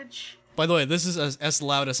message. By the way, this is as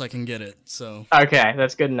loud as I can get it. So okay,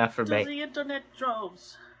 that's good enough for me. The internet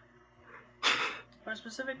trolls, or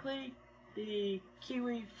specifically the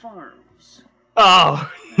Kiwi Farms.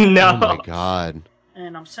 Oh no! Oh my god!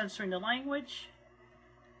 And I'm censoring the language.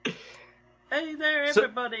 Hey there,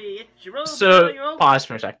 everybody! It's your old pause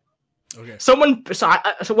for a sec. Okay. So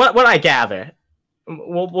what I gather,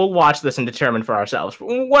 we'll watch this and determine for ourselves.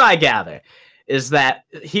 What I gather is that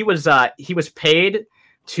he was paid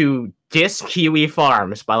to diss Kiwi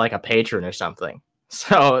Farms by like a patron or something.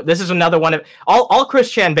 So this is another one of all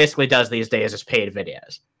Chris Chan basically does these days is paid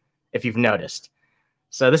videos, if you've noticed.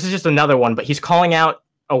 So this is just another one, but he's calling out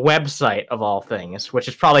a website of all things, which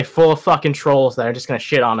is probably full of fucking trolls that are just gonna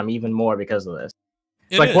shit on him even more because of this.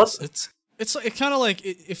 It's kind of like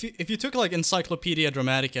if you took like Encyclopedia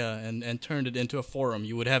Dramatica and turned it into a forum,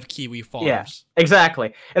 you would have Kiwi Farms. Yeah,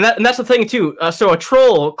 exactly, and that's the thing too. So a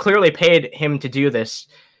troll clearly paid him to do this.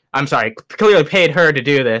 I'm sorry, clearly paid her to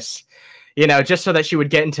do this. You know, just so that she would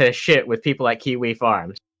get into shit with people at Kiwi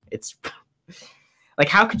Farms. It's like,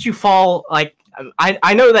 how could you fall like?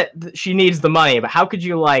 I know that she needs the money, but how could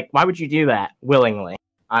you like? Why would you do that willingly?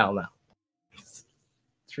 I don't know. It's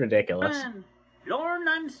ridiculous. Lorne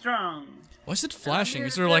Armstrong. Why is it flashing?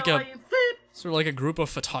 Is there like a group of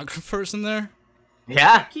photographers in there?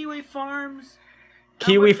 Yeah. Kiwi Farms.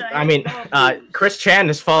 I mean, Chris Chan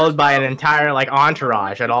is followed by an entire like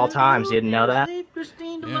entourage at all times. You didn't know that? Yeah.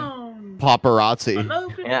 Paparazzi.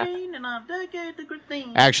 Yeah.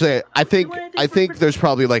 Actually, I think there's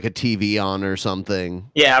probably like a TV on or something.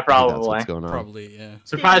 Yeah, probably. That's what's going on. Probably, yeah.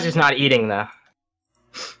 Surprised he's not eating though.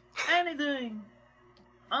 Anything.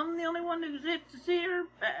 I'm the only one who hits the seer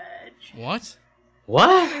badge. What?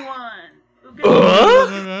 What?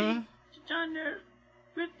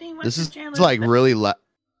 This is like really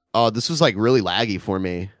this was like really laggy for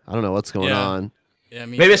me. I don't know what's going on. Yeah,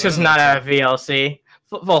 maybe it's because it's not a VLC.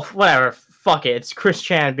 Well, whatever. Fuck it. It's Chris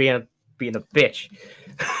Chan being a bitch.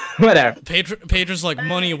 Whatever. Patrons like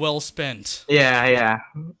money well spent. Yeah.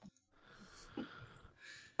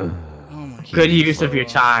 Oh my Good use of your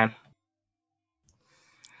time.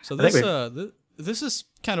 So this is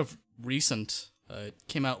kind of recent. It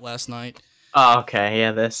came out last night. Oh, okay.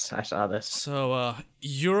 Yeah, I saw this. So,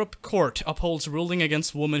 Europe court upholds ruling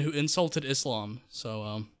against woman who insulted Islam.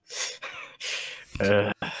 So,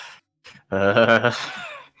 I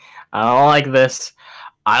don't like this.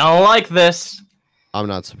 I don't like this. I'm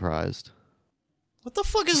not surprised. What the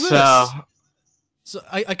fuck is this? So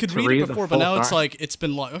I could read it before, but now it's like it's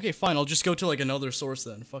been long. Okay, fine. I'll just go to like another source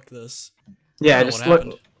then. Fuck this. Yeah, just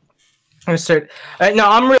look. No,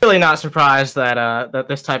 I'm really not surprised that that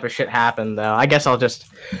this type of shit happened, though. I guess I'll just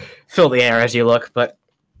fill the air as you look. But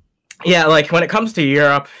yeah, like when it comes to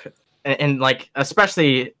Europe and like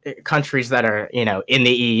especially countries that are in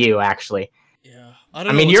the EU, actually. Yeah,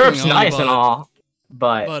 I mean Europe's nice and all,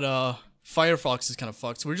 but Firefox is kind of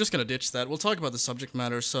fucked. So we're just gonna ditch that. We'll talk about the subject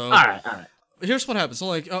matter. So all right. Here's what happened. So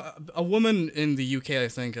like a woman in the UK, I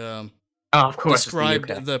think. Of course, described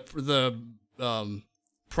the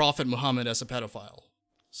Prophet Muhammad as a pedophile.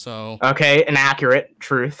 So okay, an accurate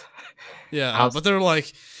truth. Yeah, but they're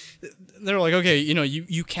like, okay,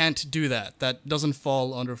 you can't do that. That doesn't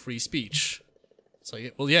fall under free speech. It's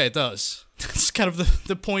like, well, yeah, it does. That's kind of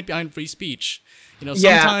the point behind free speech.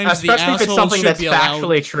 Sometimes especially if it's something that's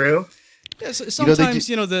factually true. Yeah,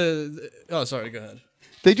 sometimes oh, sorry, go ahead.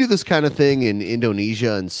 They do this kind of thing in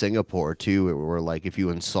Indonesia and Singapore too, where like if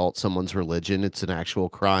you insult someone's religion, it's an actual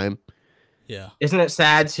crime. Yeah. Isn't it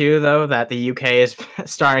sad too, though, that the UK is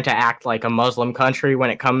starting to act like a Muslim country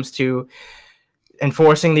when it comes to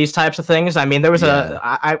enforcing these types of things? I mean, there was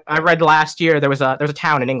I read last year there was a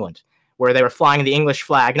town in England where they were flying the English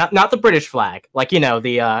flag, not the British flag, like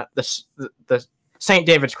the St.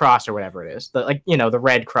 David's Cross or whatever it is, the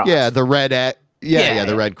Red Cross. Yeah, the red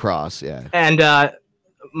the Red Cross. Yeah. And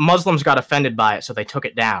Muslims got offended by it, so they took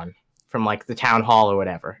it down from like the town hall or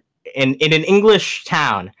whatever in an English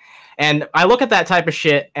town. And I look at that type of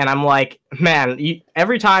shit, and I'm like, man,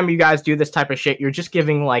 every time you guys do this type of shit, you're just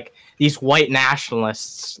giving like these white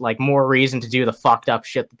nationalists like more reason to do the fucked up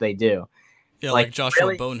shit that they do. Yeah, like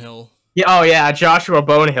Joshua Bonehill. Yeah, oh yeah, Joshua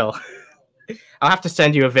Bonehill. I'll have to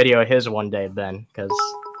send you a video of his one day, Ben, because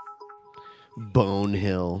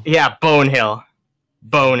Bonehill. Yeah, Bonehill.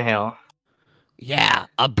 Yeah,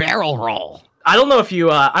 a barrel roll. I don't know if you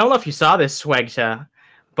saw this, SWEGTA.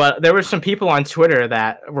 But there were some people on Twitter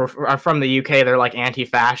that are from the UK. They're like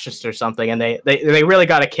anti-fascist or something, and they really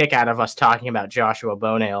got a kick out of us talking about Joshua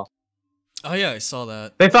Bonehill. Oh yeah, I saw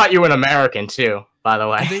that. They thought you were an American too, by the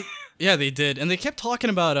way. Yeah, they did, and they kept talking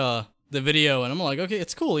about the video, and I'm like, okay,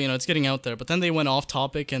 it's cool, it's getting out there. But then they went off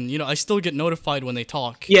topic, and I still get notified when they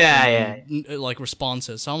talk. Yeah. Like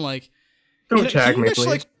responses. So I'm like, don't tag me,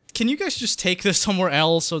 please. Can you guys just take this somewhere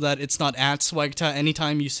else so that it's not at SWEGTA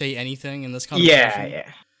anytime you say anything in this conversation?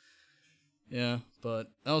 Yeah,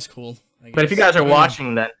 but that was cool. But if you guys are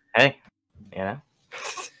watching, then hey,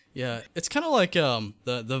 Yeah, it's kind of like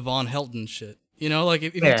the Von Helton shit. Like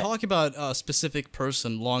if you talk about a specific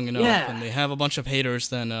person long enough and they have a bunch of haters,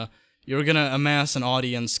 then you're gonna amass an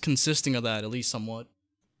audience consisting of that, at least somewhat.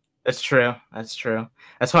 That's true.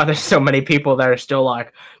 That's why there's so many people that are still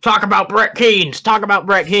like, talk about Brett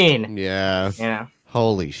Keane. Yeah. Yeah.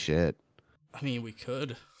 Holy shit. I mean, we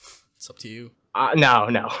could. It's up to you.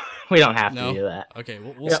 No. We don't have to do that. Okay,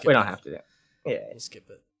 we'll skip it. We don't have to do it. Yeah. We'll skip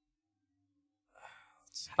it.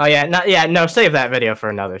 Oh, yeah. No, save that video for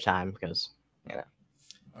another time, because,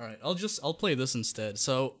 Alright, I'll play this instead.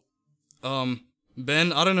 So,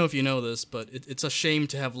 Ben, I don't know if you know this, but it's a shame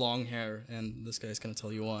to have long hair, and this guy's gonna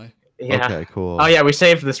tell you why. Yeah. Okay, cool. Oh, yeah, we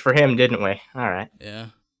saved this for him, didn't we? Alright. Yeah.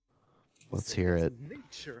 Let's hear it.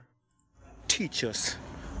 Nature teach us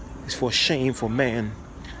it's for shame for man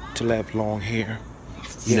to have long hair.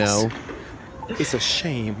 Yes. No. It's a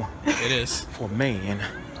shame. It is. For man.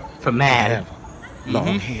 For man. To have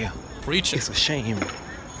long hair. Preach it. It's a shame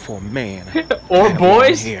for man. Or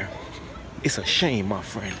boys. Hair. It's a shame, my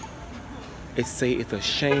friend. It's a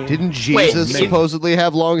shame. Didn't Jesus supposedly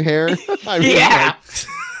have long hair? I mean, yeah.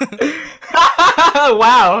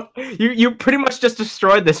 Wow. You pretty much just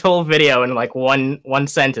destroyed this whole video in like one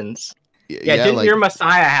sentence. Yeah, didn't your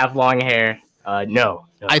Messiah have long hair? No.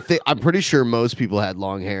 I'm pretty sure most people had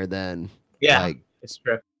long hair then. Yeah, it's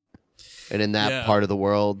true. And in that part of the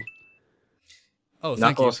world. Oh,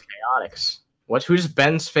 thank you. Knuckles Chaotix. Who's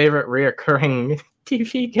Ben's favorite reoccurring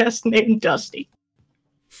TV guest named Dusty?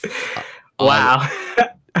 Wow.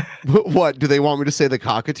 What? Do they want me to say the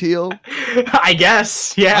cockatiel? I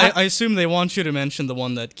guess, yeah. I assume they want you to mention the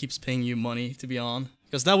one that keeps paying you money to be on.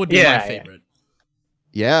 Because that would be my favorite.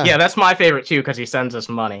 Yeah. Yeah, that's my favorite too, because he sends us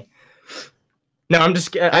money. No, I'm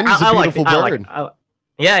just... And he's a beautiful bird.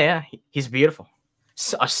 Yeah, he's beautiful.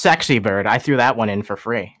 A sexy bird. I threw that one in for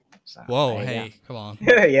free. So, whoa, hey, come on.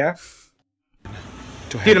 Yeah.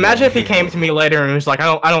 Dude, imagine if he came to me later and was like,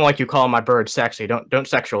 I don't like you calling my bird sexy. Don't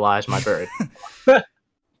sexualize my bird.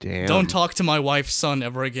 Damn. Don't talk to my wife's son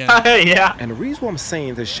ever again. Yeah. And the reason why I'm saying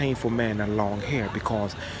it's a shameful man and long hair,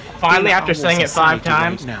 because finally, after saying it 5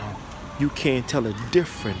 times, right now, you can't tell a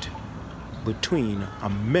difference between a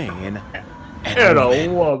man And a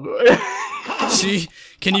woman. See,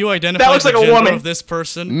 can you identify That looks like the a gender woman. of this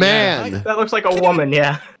person? Man. Yeah, That looks like a woman,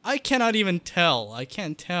 yeah. I cannot even tell. I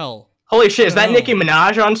can't tell. Holy shit, is I that don't know. Nicki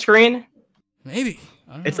Minaj on screen? Maybe.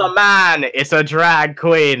 I don't It's know. a man. It's a drag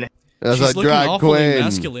queen. That's She's a looking drag awfully queen.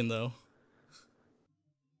 masculine, though.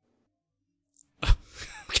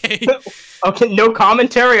 Okay. Okay, no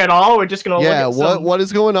commentary at all. We're just gonna Yeah, look at some what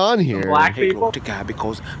is going on here? black Hey, people. glory to God,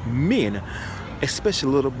 because men,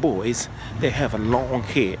 especially little boys, they have a long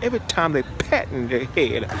hair. Every time they patting their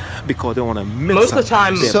head because they want to miss Most of the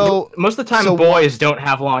time, So boys don't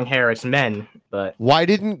have long hair. It's men, but why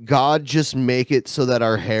didn't God just make it so that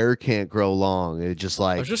our hair can't grow long? It just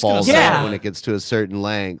like just falls gonna say- out Yeah. when it gets to a certain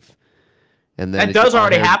length. And then that it does just- our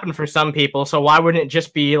already hair- happen for some people. So why wouldn't it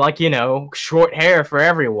just be like short hair for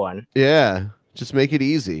everyone? Yeah, just make it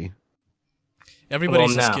easy.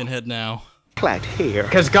 Everybody's Well, a no. skinhead now. plait hair.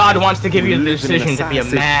 Because God wants to give you the We live in a decision to be a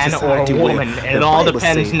man or a society where woman, and the it all Bible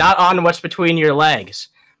depends says- not on what's between your legs,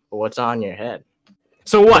 but what's on your head.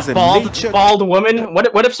 So what? As a Bald nature- woman?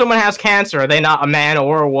 What if someone has cancer? Are they not a man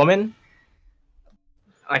or a woman?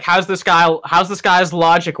 Like, how's this guy's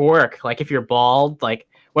logic work? Like, if you're bald, like,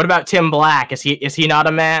 what about Tim Black? Is he not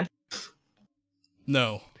a man?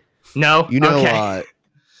 No. No. You know,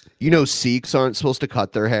 Okay. Sikhs aren't supposed to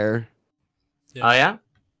cut their hair. Oh yeah.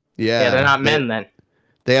 Yeah, Yeah, they're not men then.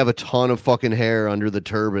 They have a ton of fucking hair under the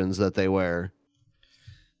turbans that they wear.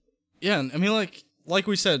 Yeah, and I mean, like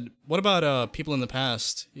we said, what about people in the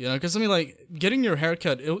past? You know, because I mean, like, getting your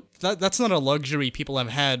haircut, that's not a luxury people have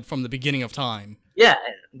had from the beginning of time. Yeah,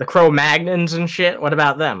 the Cro-Magnons and shit. What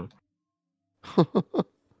about them?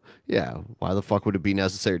 Yeah, why the fuck would it be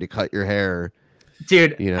necessary to cut your hair?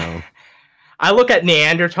 Dude, You know, I look at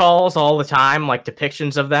Neanderthals all the time, like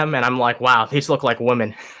depictions of them, and I'm like, wow, these look like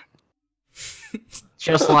women.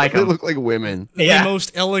 Just like they them. look like women. Yeah. The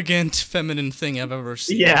most elegant feminine thing I've ever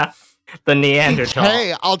seen. Yeah, the Neanderthal.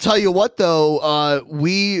 Hey, I'll tell you what though,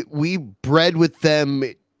 we bred with them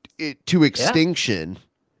to extinction.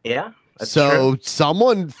 Yeah. That's So true.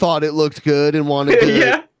 someone thought it looked good and wanted to.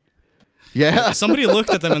 Yeah. Yeah. Somebody looked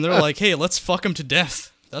at them and they're like, "Hey, let's fuck them to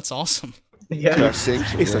death." That's awesome. Yeah.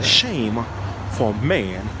 Extinction, It's yeah. a shame for a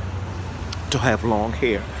man to have long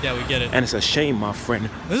hair. Yeah, we get it. And it's a shame, my friend.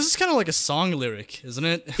 This is kind of like a song lyric, isn't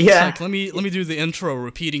it? It's Yeah. like, let me do the intro,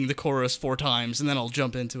 repeating the chorus 4 times, and then I'll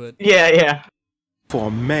jump into it. Yeah. For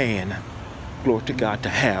a man, glory to God, to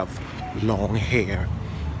have long hair.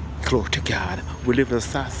 Glory to God. We live in a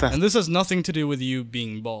society. And this has nothing to do with you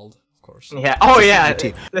being bald, of course. Yeah. Oh yeah.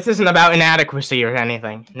 This isn't about inadequacy or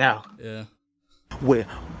anything. No. Yeah. Where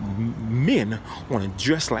men want to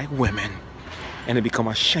dress like women, and it become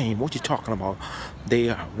a shame. What you talking about? They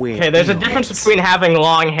are wearing. Okay, there's a earrings. difference between having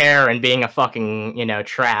long hair and being a fucking,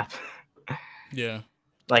 trap. Yeah.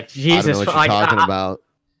 Like I Jesus. don't know what you're like, talking about.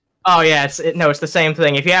 Oh yeah, it's the same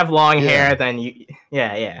thing. If you have long hair, then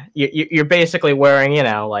you're basically wearing,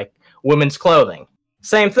 like women's clothing.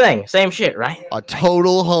 Same thing, same shit, right? A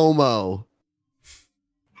total homo.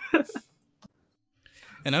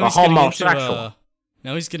 And now A he's getting homosexual. into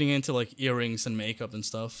now he's getting into like earrings and makeup and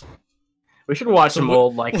stuff. We should watch some wait-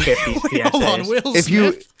 old like 50s Wait, hold on, PSAs. Will If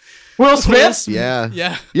you- Smith? Will Smith? Yeah.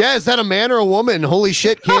 Yeah. Yeah, is that a man or a woman? Holy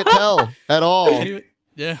shit, can't tell at all.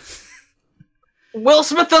 Yeah. Will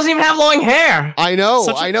Smith doesn't even have long hair. I know,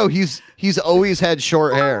 Such a- I know. He's always had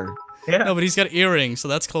short hair. Yeah. No, but he's got earrings, so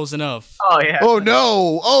that's close enough. Oh yeah. Oh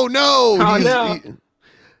no! Oh no! Oh, He's-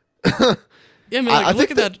 no. Yeah, I mean, I like,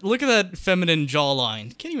 think look at that feminine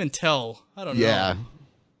jawline. Can't even tell. I don't know. yeah.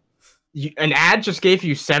 An ad just gave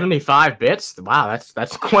you 75 bits. Wow,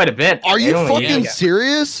 that's quite a bit. Are you They only fucking get-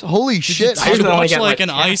 serious? Holy shit! I Did usually you only watch get, like like, an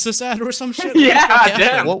 10. ISIS ad or some shit? Yeah, What the fuck damn.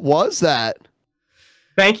 happened? What was that?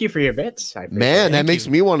 Thank you for your bits. I appreciate Man, it. that Thank makes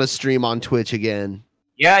you. me want to stream on Twitch again.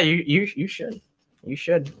 Yeah, you should. You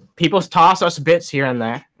should. People toss us bits here and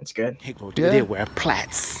there. It's good. Hey, glory, Yeah. they wear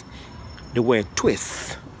plaits. They wear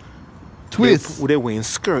twists. Twist. They're wearing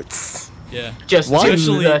skirts. Yeah. Just What?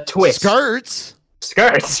 especially the twist. Skirts.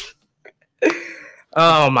 Skirts.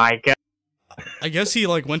 Oh my god. I guess he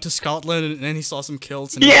like went to Scotland and then he saw some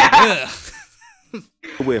kilts and Yeah!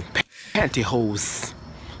 They wear pantyhose.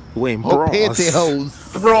 They're wearing Oh, bras.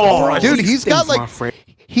 pantyhose. Bro. Dude, he's got my like friend.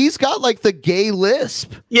 the gay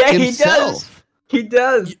lisp. Yeah, himself. he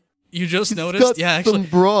does. You just He's noticed? got Yeah, actually. some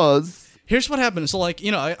bras. Here's what happened. So, like,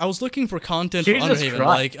 I was looking for content for Jesus Underhaven, Christ.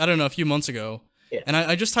 like, I don't know, a few months ago. Yeah. And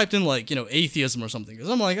I just typed in, like, atheism or something. Because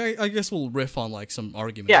I'm like, I guess we'll riff on, like, some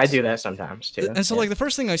arguments. Yeah, I do that sometimes too. And so, Yeah. like, the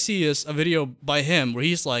first thing I see is a video by him where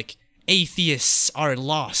he's like, atheists are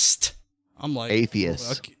lost. I'm like,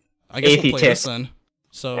 Atheists. okay, I guess we'll play this Atheist. then.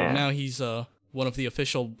 So Yeah. now he's one of the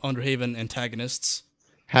official Underhaven antagonists.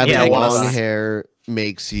 Having long hair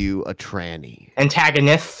makes you a tranny.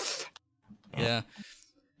 Antagonist. Yeah.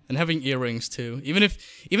 And having earrings too. Even if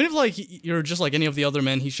like you're just like any of the other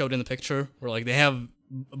men he showed in the picture, where like they have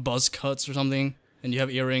buzz cuts or something, and you have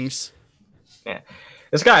earrings. Yeah.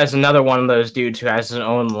 This guy is another one of those dudes who has his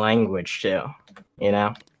own language too. You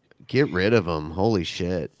know? Get rid of him. Holy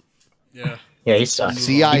shit. Yeah. Yeah, he sucks.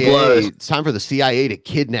 CIA. It's time for the CIA to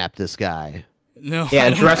kidnap this guy. No. Yeah,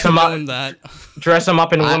 dress him up. Dress him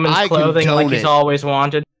up in women's clothing like he's always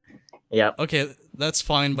wanted. Yep. Okay, that's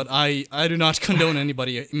fine, but I do not condone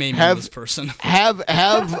anybody maiming this person. Have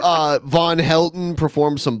Von Helton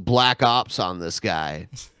perform some black ops on this guy.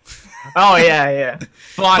 Oh yeah.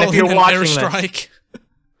 Vaughn, if you're watching this.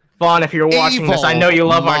 Vaughn, if you're watching this, I know you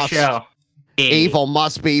love our show. Evil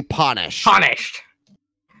must be punished. Punished.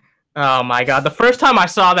 Oh my god, the first time I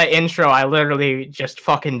saw that intro, I literally just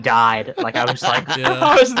fucking died. Like, I was like,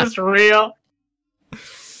 how is this real?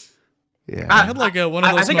 Yeah. I had like one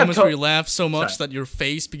of those moments where you laugh so much that your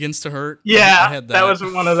face begins to hurt. Yeah, I had that. That was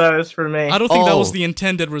one of those for me. I don't think that was the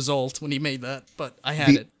intended result when he made that, but I had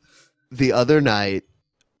it. The other night,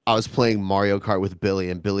 I was playing Mario Kart with Billy,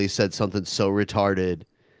 and Billy said something so retarded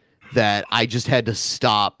that I just had to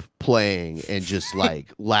stop playing and just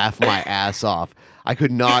like laugh my ass off. I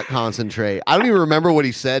could not concentrate. I don't even remember what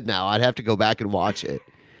he said now. I'd have to go back and watch it.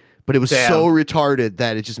 But it was so retarded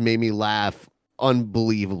that it just made me laugh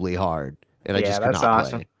unbelievably hard. And I just could not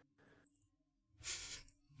play.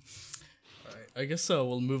 All right, I guess so.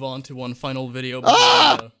 We'll move on to one final video before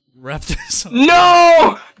we wrap this up.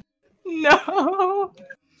 No! No!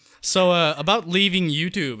 So, about leaving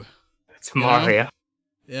YouTube. It's Mario.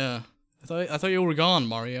 Yeah. I thought you were gone,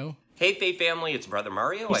 Mario. Hey, Faye family, it's Brother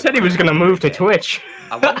Mario. He said he was going to move to Twitch.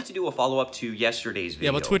 I wanted to do a follow-up to yesterday's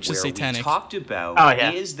video. Yeah, but Twitch is satanic. We talked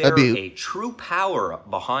about, is there a true power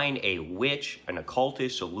behind a witch, an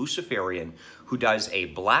occultist, a Luciferian, who does a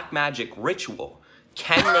black magic ritual?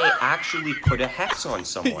 Can they actually put a hex on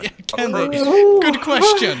someone? Can they? Good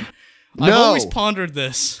question. No. I've always pondered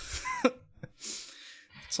this.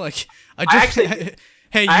 It's like,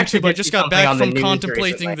 hey, YouTube, I just got back from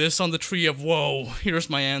contemplating this on the tree of woe. Here's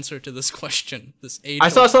my answer to this question. I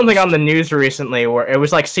saw something on the news recently where it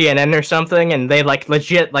was like CNN or something, and they like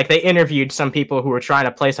legit, like they interviewed some people who were trying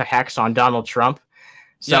to place a hex on Donald Trump.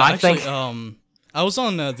 So yeah, I actually, think I was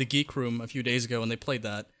on the Geek Room a few days ago, and they played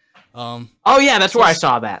that. Oh yeah, that's where I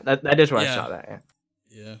saw that. That is where I saw that.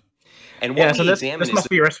 Yeah. And what so this must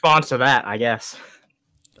be a response to that, I guess.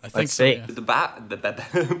 I think so, yeah. The Bible. The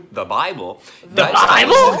Bible?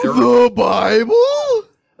 The Bible?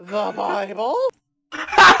 The Bible?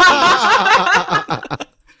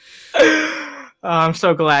 I'm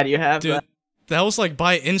so glad you have that. That was like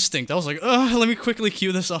by instinct. I was like, let me quickly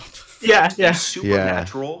cue this up. Yeah. The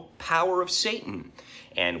supernatural power of Satan.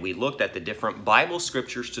 And we looked at the different Bible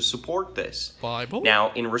scriptures to support this. Bible?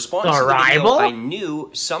 Now, in response to the video, I knew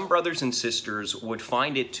some brothers and sisters would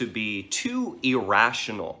find it to be too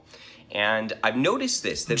irrational. And I've noticed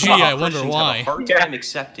this, that some Christians have a hard time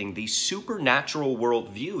accepting the supernatural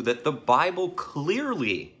worldview that the Bible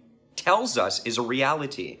clearly tells us is a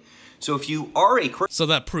reality. So if you are a Christian... So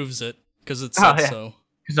that proves it, because it said so.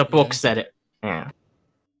 Because the book said it. Yeah.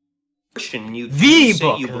 Christian, you the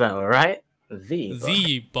book, though, right?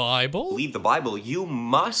 The Bible? Believe the Bible, you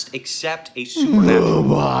must accept a supernatural. The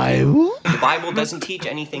Bible? The Bible doesn't teach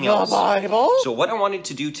anything else. The Bible? So what I wanted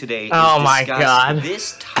to do today is discuss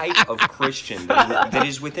this type of Christian that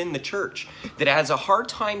is within the church, that has a hard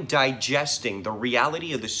time digesting the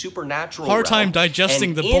reality of the supernatural. Hard time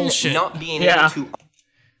digesting the bullshit. Not being able to.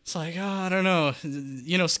 It's like, I don't know.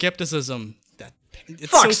 You know, skepticism.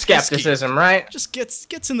 Fuck skepticism, right? Just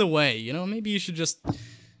gets in the way, you know? Maybe you should just...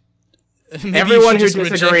 Everyone who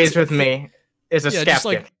disagrees with me is a skeptic. Just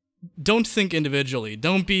like, don't think individually.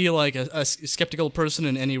 Don't be like a skeptical person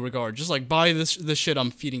in any regard. Just like buy this shit I'm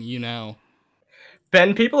feeding you now.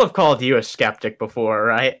 Ben, people have called you a skeptic before,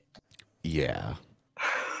 right? Yeah.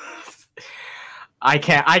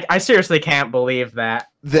 I seriously can't believe that.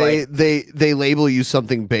 They label you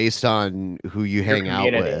something based on who you hang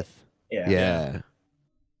out with. Yeah.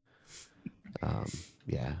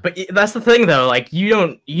 Yeah. But that's the thing, though. Like, you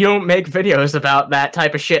don't make videos about that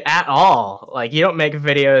type of shit at all. Like, you don't make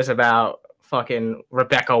videos about fucking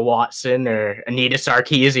Rebecca Watson or Anita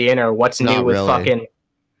Sarkeesian or what's new with fucking.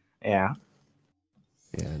 Yeah.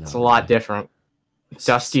 Yeah. It's a lot different.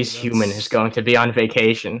 Dusty's human is going to be on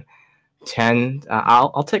vacation. 10.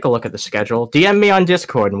 I'll take a look at the schedule. DM me on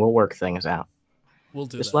Discord and we'll work things out. We'll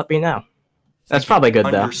do. Just let me know. That's probably good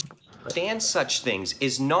though. understand such things,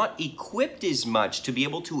 is not equipped as much to be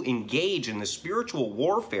able to engage in the spiritual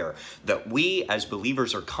warfare that we as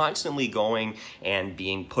believers are constantly going and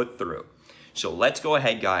being put through. So let's go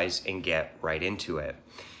ahead, guys, and get right into it.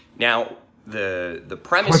 Now, the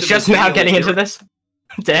premise We're of just this now video getting is into this?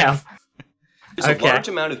 Damn. There's a large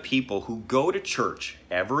amount of people who go to church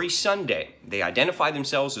every Sunday. They identify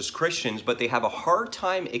themselves as Christians, but they have a hard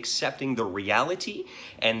time accepting the reality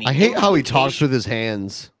and the I hate how he talks with his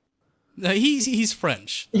hands. No, he's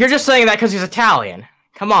French. You're just saying that because he's Italian.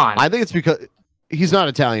 Come on. I think it's because he's not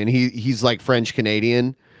Italian. He's like French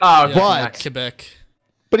Canadian. Oh, Yeah, but Quebec.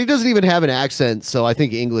 But he doesn't even have an accent, so I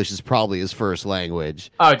think English is probably his first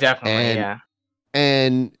language. Oh, definitely, And- yeah.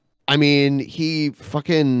 And I mean, he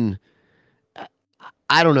fucking,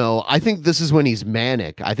 I don't know. I think this is when he's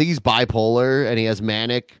manic. I think he's bipolar, and he has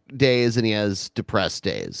manic days and he has depressed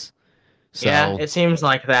days. So, Yeah, it seems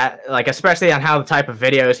like that. Like, especially on how the type of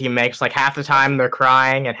videos he makes. Like, half the time they're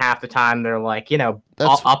crying, and half the time they're like, you know,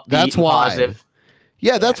 all upbeat that's and why. positive.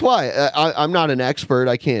 Yeah, that's why. I'm not an expert.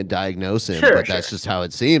 I can't diagnose him, Sure, but that's just how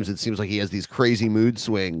it seems. It seems like he has these crazy mood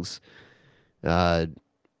swings.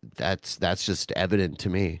 That's just evident to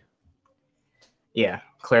me. Yeah,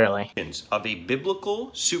 clearly. Of a biblical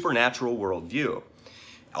supernatural worldview.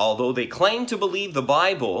 Although they claim to believe the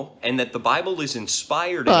Bible and that the Bible is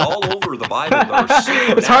inspired and all over the Bible, there are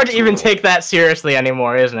It's hard to even take that seriously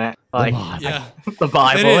anymore, isn't it? Like, Yeah. the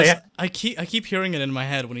Bible. It is. Yeah. I keep hearing it in my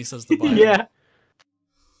head when he says the Bible. Yeah.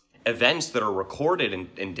 events that are recorded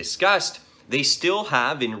and discussed, they still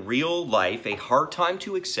have in real life a hard time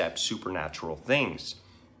to accept supernatural things.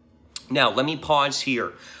 Now, let me pause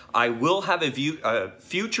here. I will have a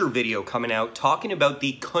future video coming out talking about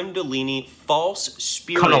the Kundalini false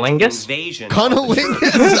spirit invasion.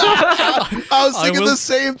 Cunnilingus? I was thinking the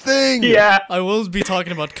same thing. Yeah. I will be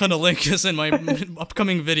talking about Cunnilingus in my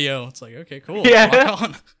upcoming video. It's like, okay, cool. Yeah. Rock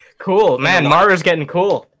on. Cool. Man, Mario's getting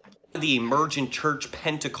cool. The emergent church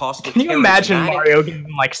Pentecostal. Can you imagine Mario giving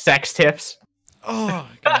him, like, sex tips? Oh,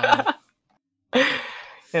 God. You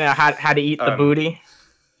know, how to eat the booty?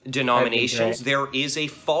 Denominations, there is a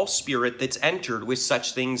false spirit that's entered with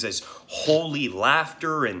such things as holy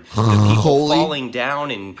laughter and the people falling down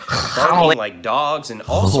and barking like dogs and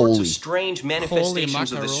all sorts of strange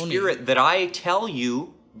manifestations of the spirit that I tell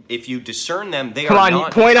you, if you discern them, they Come are on,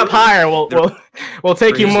 not point up true. higher. We'll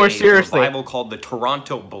take you more seriously. There's a Bible called the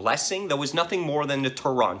Toronto Blessing that was nothing more than the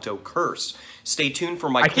Toronto Curse. Stay tuned for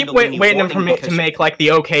my I keep Kundalini waiting for me warning to make like the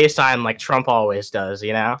okay sign like Trump always does,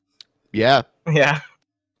 you know? Yeah. Yeah.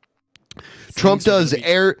 Trump does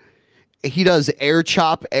air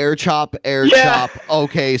chop, air chop, air Yeah. chop,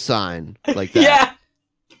 okay sign. Like that.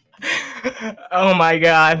 Yeah. Oh my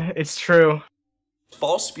god, it's true.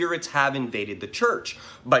 False spirits have invaded the church.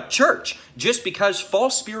 But church, just because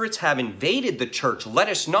false spirits have invaded the church, let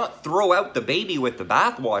us not throw out the baby with the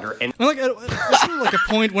bathwater. And like, isn't there like a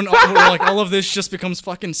point when like all of this just becomes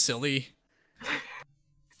fucking silly?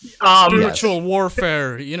 Spiritual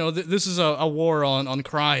warfare. You know, this is a war on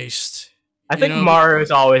Christ. I think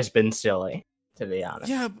Mario's always been silly, to be honest.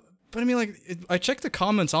 Yeah, but I mean, like, I checked the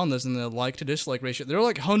comments on this and the like to dislike ratio. There are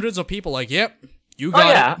like hundreds of people like, yep, you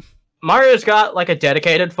got it. Mario's got like a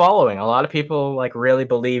dedicated following. A lot of people like really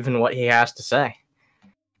believe in what he has to say.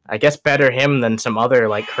 I guess better him than some other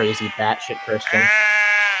like crazy batshit Christian.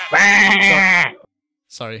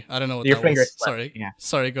 Sorry, I don't know what Your that finger was. slipped. Sorry, Yeah.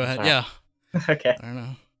 Sorry, go ahead. Sorry. Yeah. Okay. I don't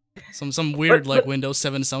know. Some weird like Windows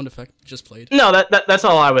 7 sound effect just played. No, that's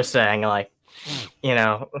all I was saying. Like, you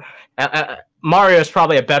know, Mario's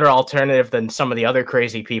probably a better alternative than some of the other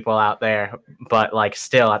crazy people out there. But like,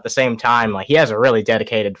 still, at the same time, like he has a really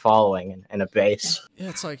dedicated following and a base. Yeah,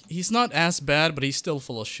 it's like he's not as bad, but he's still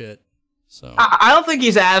full of shit. So I don't think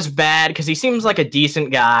he's as bad because he seems like a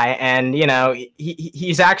decent guy, and you know,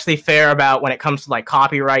 he's actually fair about when it comes to like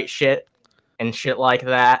copyright shit and shit like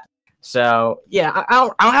that. So yeah, I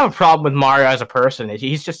don't have a problem with Mario as a person.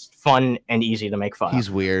 He's just fun and easy to make fun of. He's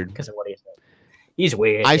weird because of what he said. He's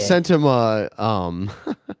weird. I sent him a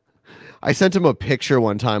I sent him a picture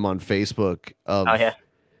one time on Facebook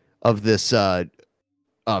of this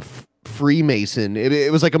Freemason.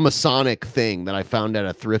 It was like a Masonic thing that I found at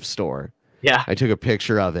a thrift store. Yeah. I took a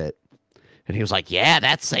picture of it, and he was like, "Yeah,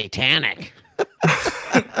 that's satanic."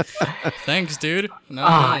 Thanks, dude.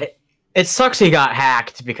 No. It sucks he got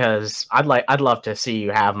hacked because I'd love to see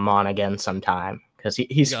you have him on again sometime because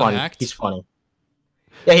he's funny. Hacked? He's funny.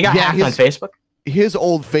 Yeah, he got hacked on Facebook. His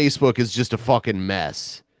old Facebook is just a fucking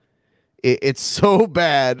mess. It's so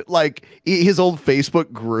bad. Like his old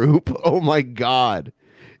Facebook group. Oh my god,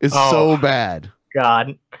 it's so bad.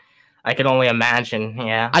 God, I can only imagine.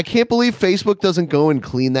 Yeah. I can't believe Facebook doesn't go and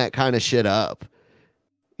clean that kind of shit up.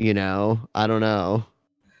 You know, I don't know.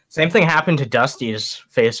 Same thing happened to Dusty's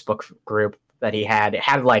Facebook group that he had. It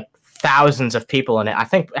had like thousands of people in it. I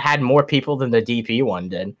think it had more people than the DP one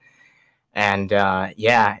did. And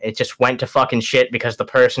yeah, it just went to fucking shit because the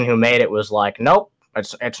person who made it was like, nope,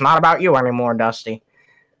 it's not about you anymore, Dusty.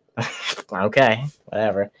 Okay,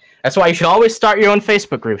 whatever. That's why you should always start your own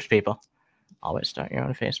Facebook groups, people. Always start your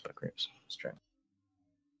own Facebook groups. It's true.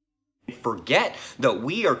 Forget that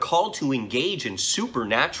we are called to engage in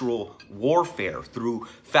supernatural warfare through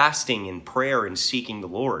fasting and prayer and seeking the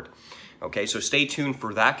Lord. Okay, so stay tuned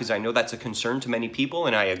for that, because I know that's a concern to many people,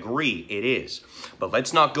 and I agree it is. But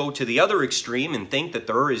let's not go to the other extreme and think that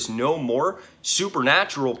there is no more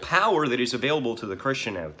supernatural power that is available to the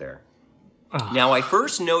Christian out there. Now, I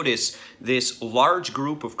first noticed this large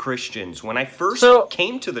group of Christians when I first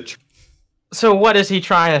came to the church. So what is he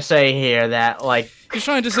trying to say here? That like he's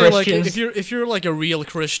trying to say like if you're like a real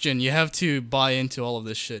Christian, you have to buy into all of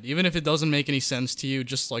this shit, even if it doesn't make any sense to you.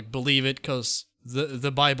 Just like believe it because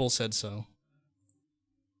the Bible said so.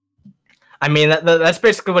 I mean that's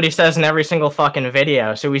basically what he says in every single fucking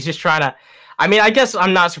video. So he's just trying to. I mean, I guess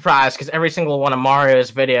I'm not surprised because every single one of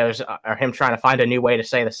Mario's videos are him trying to find a new way to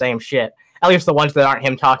say the same shit. At least the ones that aren't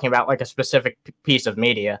him talking about like a specific piece of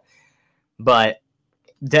media. But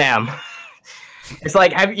damn. It's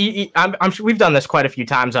like I'm sure we've done this quite a few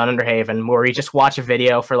times on Underhaven, where we just watch a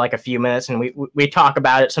video for like a few minutes and we talk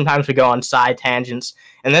about it. Sometimes we go on side tangents,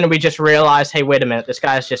 and then we just realize, hey, wait a minute, this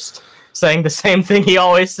guy's just saying the same thing he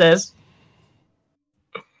always says.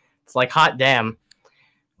 It's like hot damn,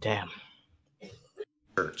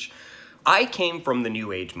 Church. I came from the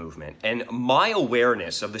New Age movement, and my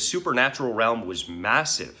awareness of the supernatural realm was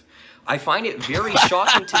massive. I find it very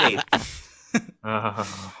shocking today.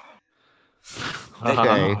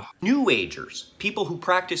 Okay. New Agers, people who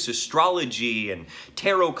practice astrology and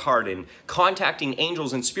tarot card and contacting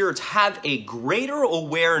angels and spirits, have a greater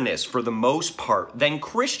awareness for the most part than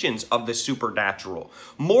Christians of the supernatural.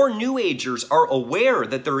 More New Agers are aware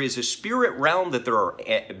that there is a spirit realm, that there are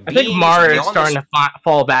beings. I think Mario is starting to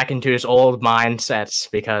fall back into his old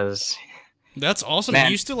mindsets because... That's awesome. Man.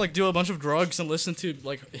 He used to like do a bunch of drugs and listen to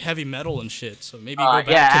like heavy metal and shit. So maybe go back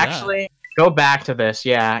to that. Go back to this,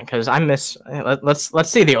 yeah, because I miss. Let's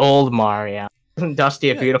see the old Mario. Isn't Dusty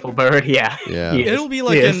a beautiful bird? Yeah. It'll be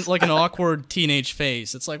like an awkward teenage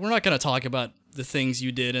phase. It's like we're not gonna talk about the things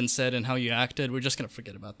you did and said and how you acted. We're just gonna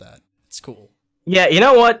forget about that. It's cool. Yeah, you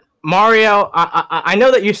know what, Mario? I know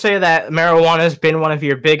that you say that marijuana has been one of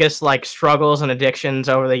your biggest like struggles and addictions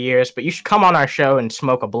over the years, but you should come on our show and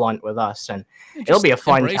smoke a blunt with us, and it'll be a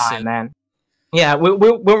fun time, man. Yeah, we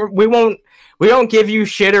won't. We don't give you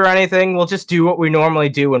shit or anything. We'll just do what we normally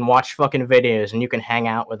do and watch fucking videos, and you can hang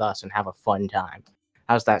out with us and have a fun time.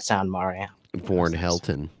 How's that sound, Mario? Von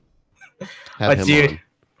Helton. But dude,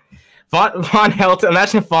 Von Helton.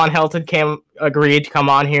 Imagine if Von Helton agreed to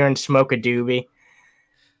come on here and smoke a doobie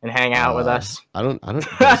and hang out with us. I don't.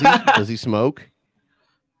 Does he smoke?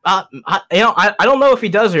 I don't know if he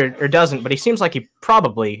does or doesn't, but he seems like he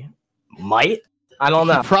probably might. I don't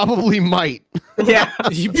know. He probably might. Yeah,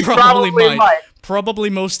 he probably might.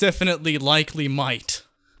 Probably, most definitely, likely might.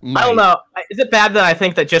 I don't know. Is it bad that I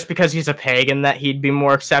think that just because he's a pagan that he'd be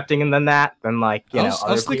more accepting than that? Than like, you know,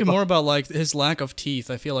 I was thinking more about like his lack of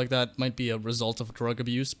teeth. I feel like that might be a result of drug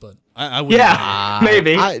abuse, but I wouldn't. Yeah,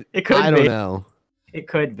 maybe. It could be. I don't know. It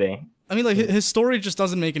could be. I mean, like his story just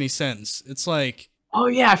doesn't make any sense. It's like, oh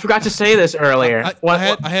yeah, I forgot to say this earlier. I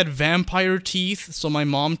had vampire teeth, so my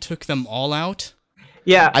mom took them all out.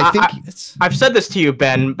 Yeah, I've said this to you,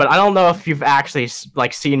 Ben, but I don't know if you've actually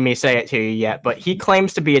like seen me say it to you yet. But he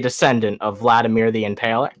claims to be a descendant of Vladimir the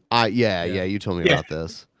Impaler. Yeah, you told me about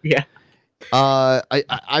this. Yeah.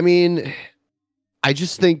 I mean, I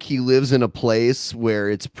just think he lives in a place where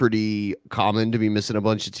it's pretty common to be missing a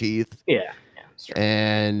bunch of teeth. Yeah.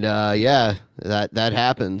 And yeah, that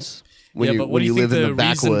happens when you live in the backwoods. What do you think the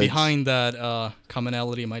reason behind that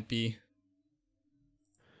commonality might be?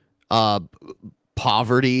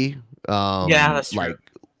 Poverty. Yeah, that's true.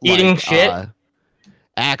 Eating shit.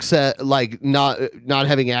 Access, like not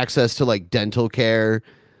having access to like dental care.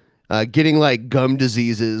 Getting like gum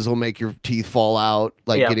diseases will make your teeth fall out.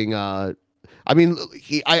 Like getting I mean,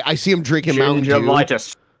 I see him drinking Mountain Dew.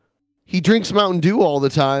 He drinks Mountain Dew all the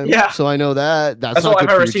time. Yeah. So I know that. That's all I've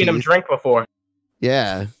ever seen him drink before.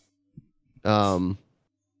 Yeah. So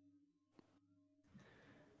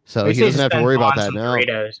he doesn't have to worry about that now.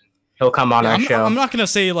 Burritos. He'll come on our show. I'm not gonna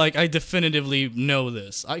say like I definitively know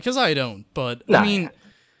this because I don't. But no, I mean,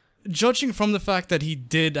 judging from the fact that he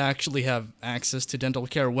did actually have access to dental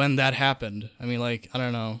care when that happened, I mean, like, I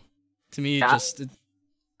don't know. To me,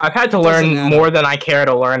 I've had to learn more than I care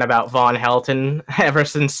to learn about Von Helton ever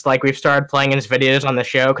since, like, we've started playing his videos on the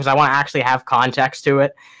show, because I want to actually have context to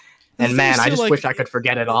it. And man, I just wish I could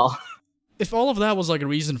forget it all. If all of that was like a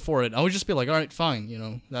reason for it, I would just be like, all right, fine, you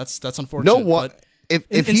know, that's unfortunate. No, what? But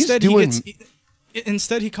if he's doing...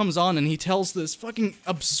 Instead, he comes on and he tells this fucking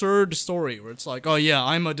absurd story where it's like, oh yeah,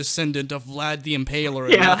 I'm a descendant of Vlad the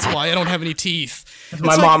Impaler, and that's why I don't have any teeth.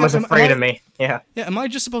 My mom was afraid of me. Yeah. Yeah, am I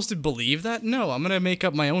just supposed to believe that? No, I'm gonna make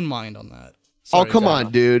up my own mind on that. Sorry, come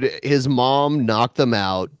on, dude. His mom knocked them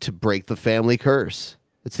out to break the family curse.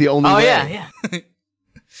 It's the only way. Oh, yeah.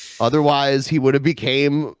 Otherwise, he would have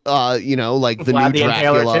became, you know, like the Vlad new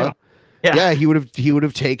Dracula. Yeah, he would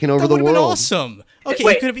have taken over the world. Been awesome. Okay,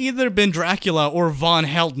 he could have either been Dracula or Von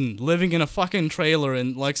Helton, living in a fucking trailer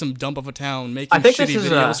in like some dump of a town, making shitty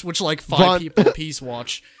videos, which like 5 people a piece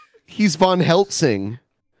watch. He's Von Helsing.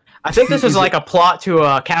 I think this is like a plot to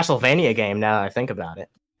a Castlevania game. Now that I think about it.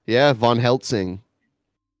 Yeah, Von Helsing.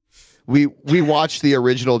 We watched the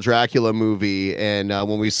original Dracula movie, and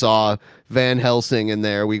when we saw Van Helsing in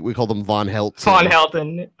there, we called him Von Helton. Von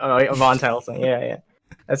Helton. Oh, Von Helsing. Yeah.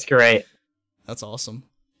 That's great. That's awesome.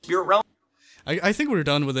 You're wrong. I think we're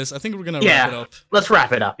done with this. I think we're gonna wrap it up. Let's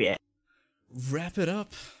wrap it up, Wrap it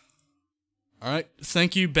up. All right.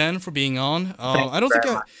 Thank you, Ben, for being on. I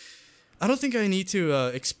don't think I need to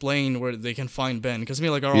explain where they can find Ben, because I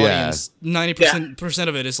mean, like, our audience, 90%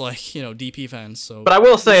 of it is like, you know, DP fans. So, but I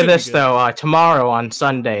will say this though: tomorrow on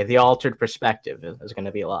Sunday, the Altered Perspective is going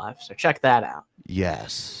to be live, so check that out.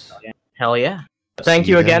 Yes. Hell yeah! Thank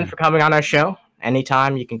you again for coming on our show.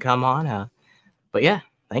 Anytime you can come on. But yeah,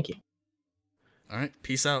 thank you. All right,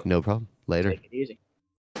 peace out. No problem. Later. Take it easy.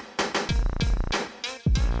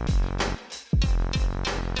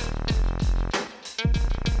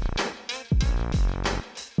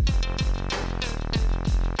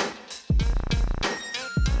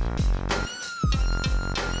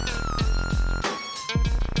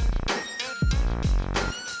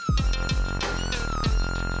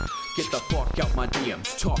 Get the fuck out my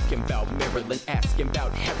DMs, talking about Maryland, asking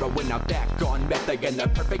about heroin. I'm back on meth again, the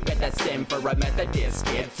perfect medicine for a Methodist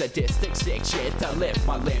kid. Sadistic sick shit to live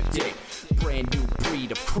my live dick. Brand new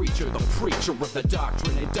breed of creature, the preacher of the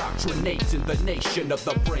doctrine, indoctrinating the nation of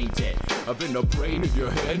the brain dead. Having a brain in your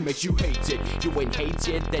head makes you hate it. You ain't hate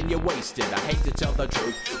it, then you waste it. I hate to tell the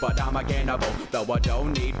truth, but I'm a cannibal. Though I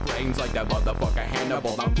don't need brains like that motherfucker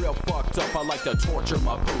Hannibal. I'm real fucked up, I like to torture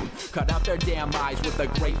my poon. Cut out their damn eyes with a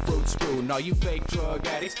grapefruit spoon. All you fake drug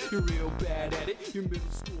addicts, you're real bad at it. Your middle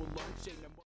school lunch ain't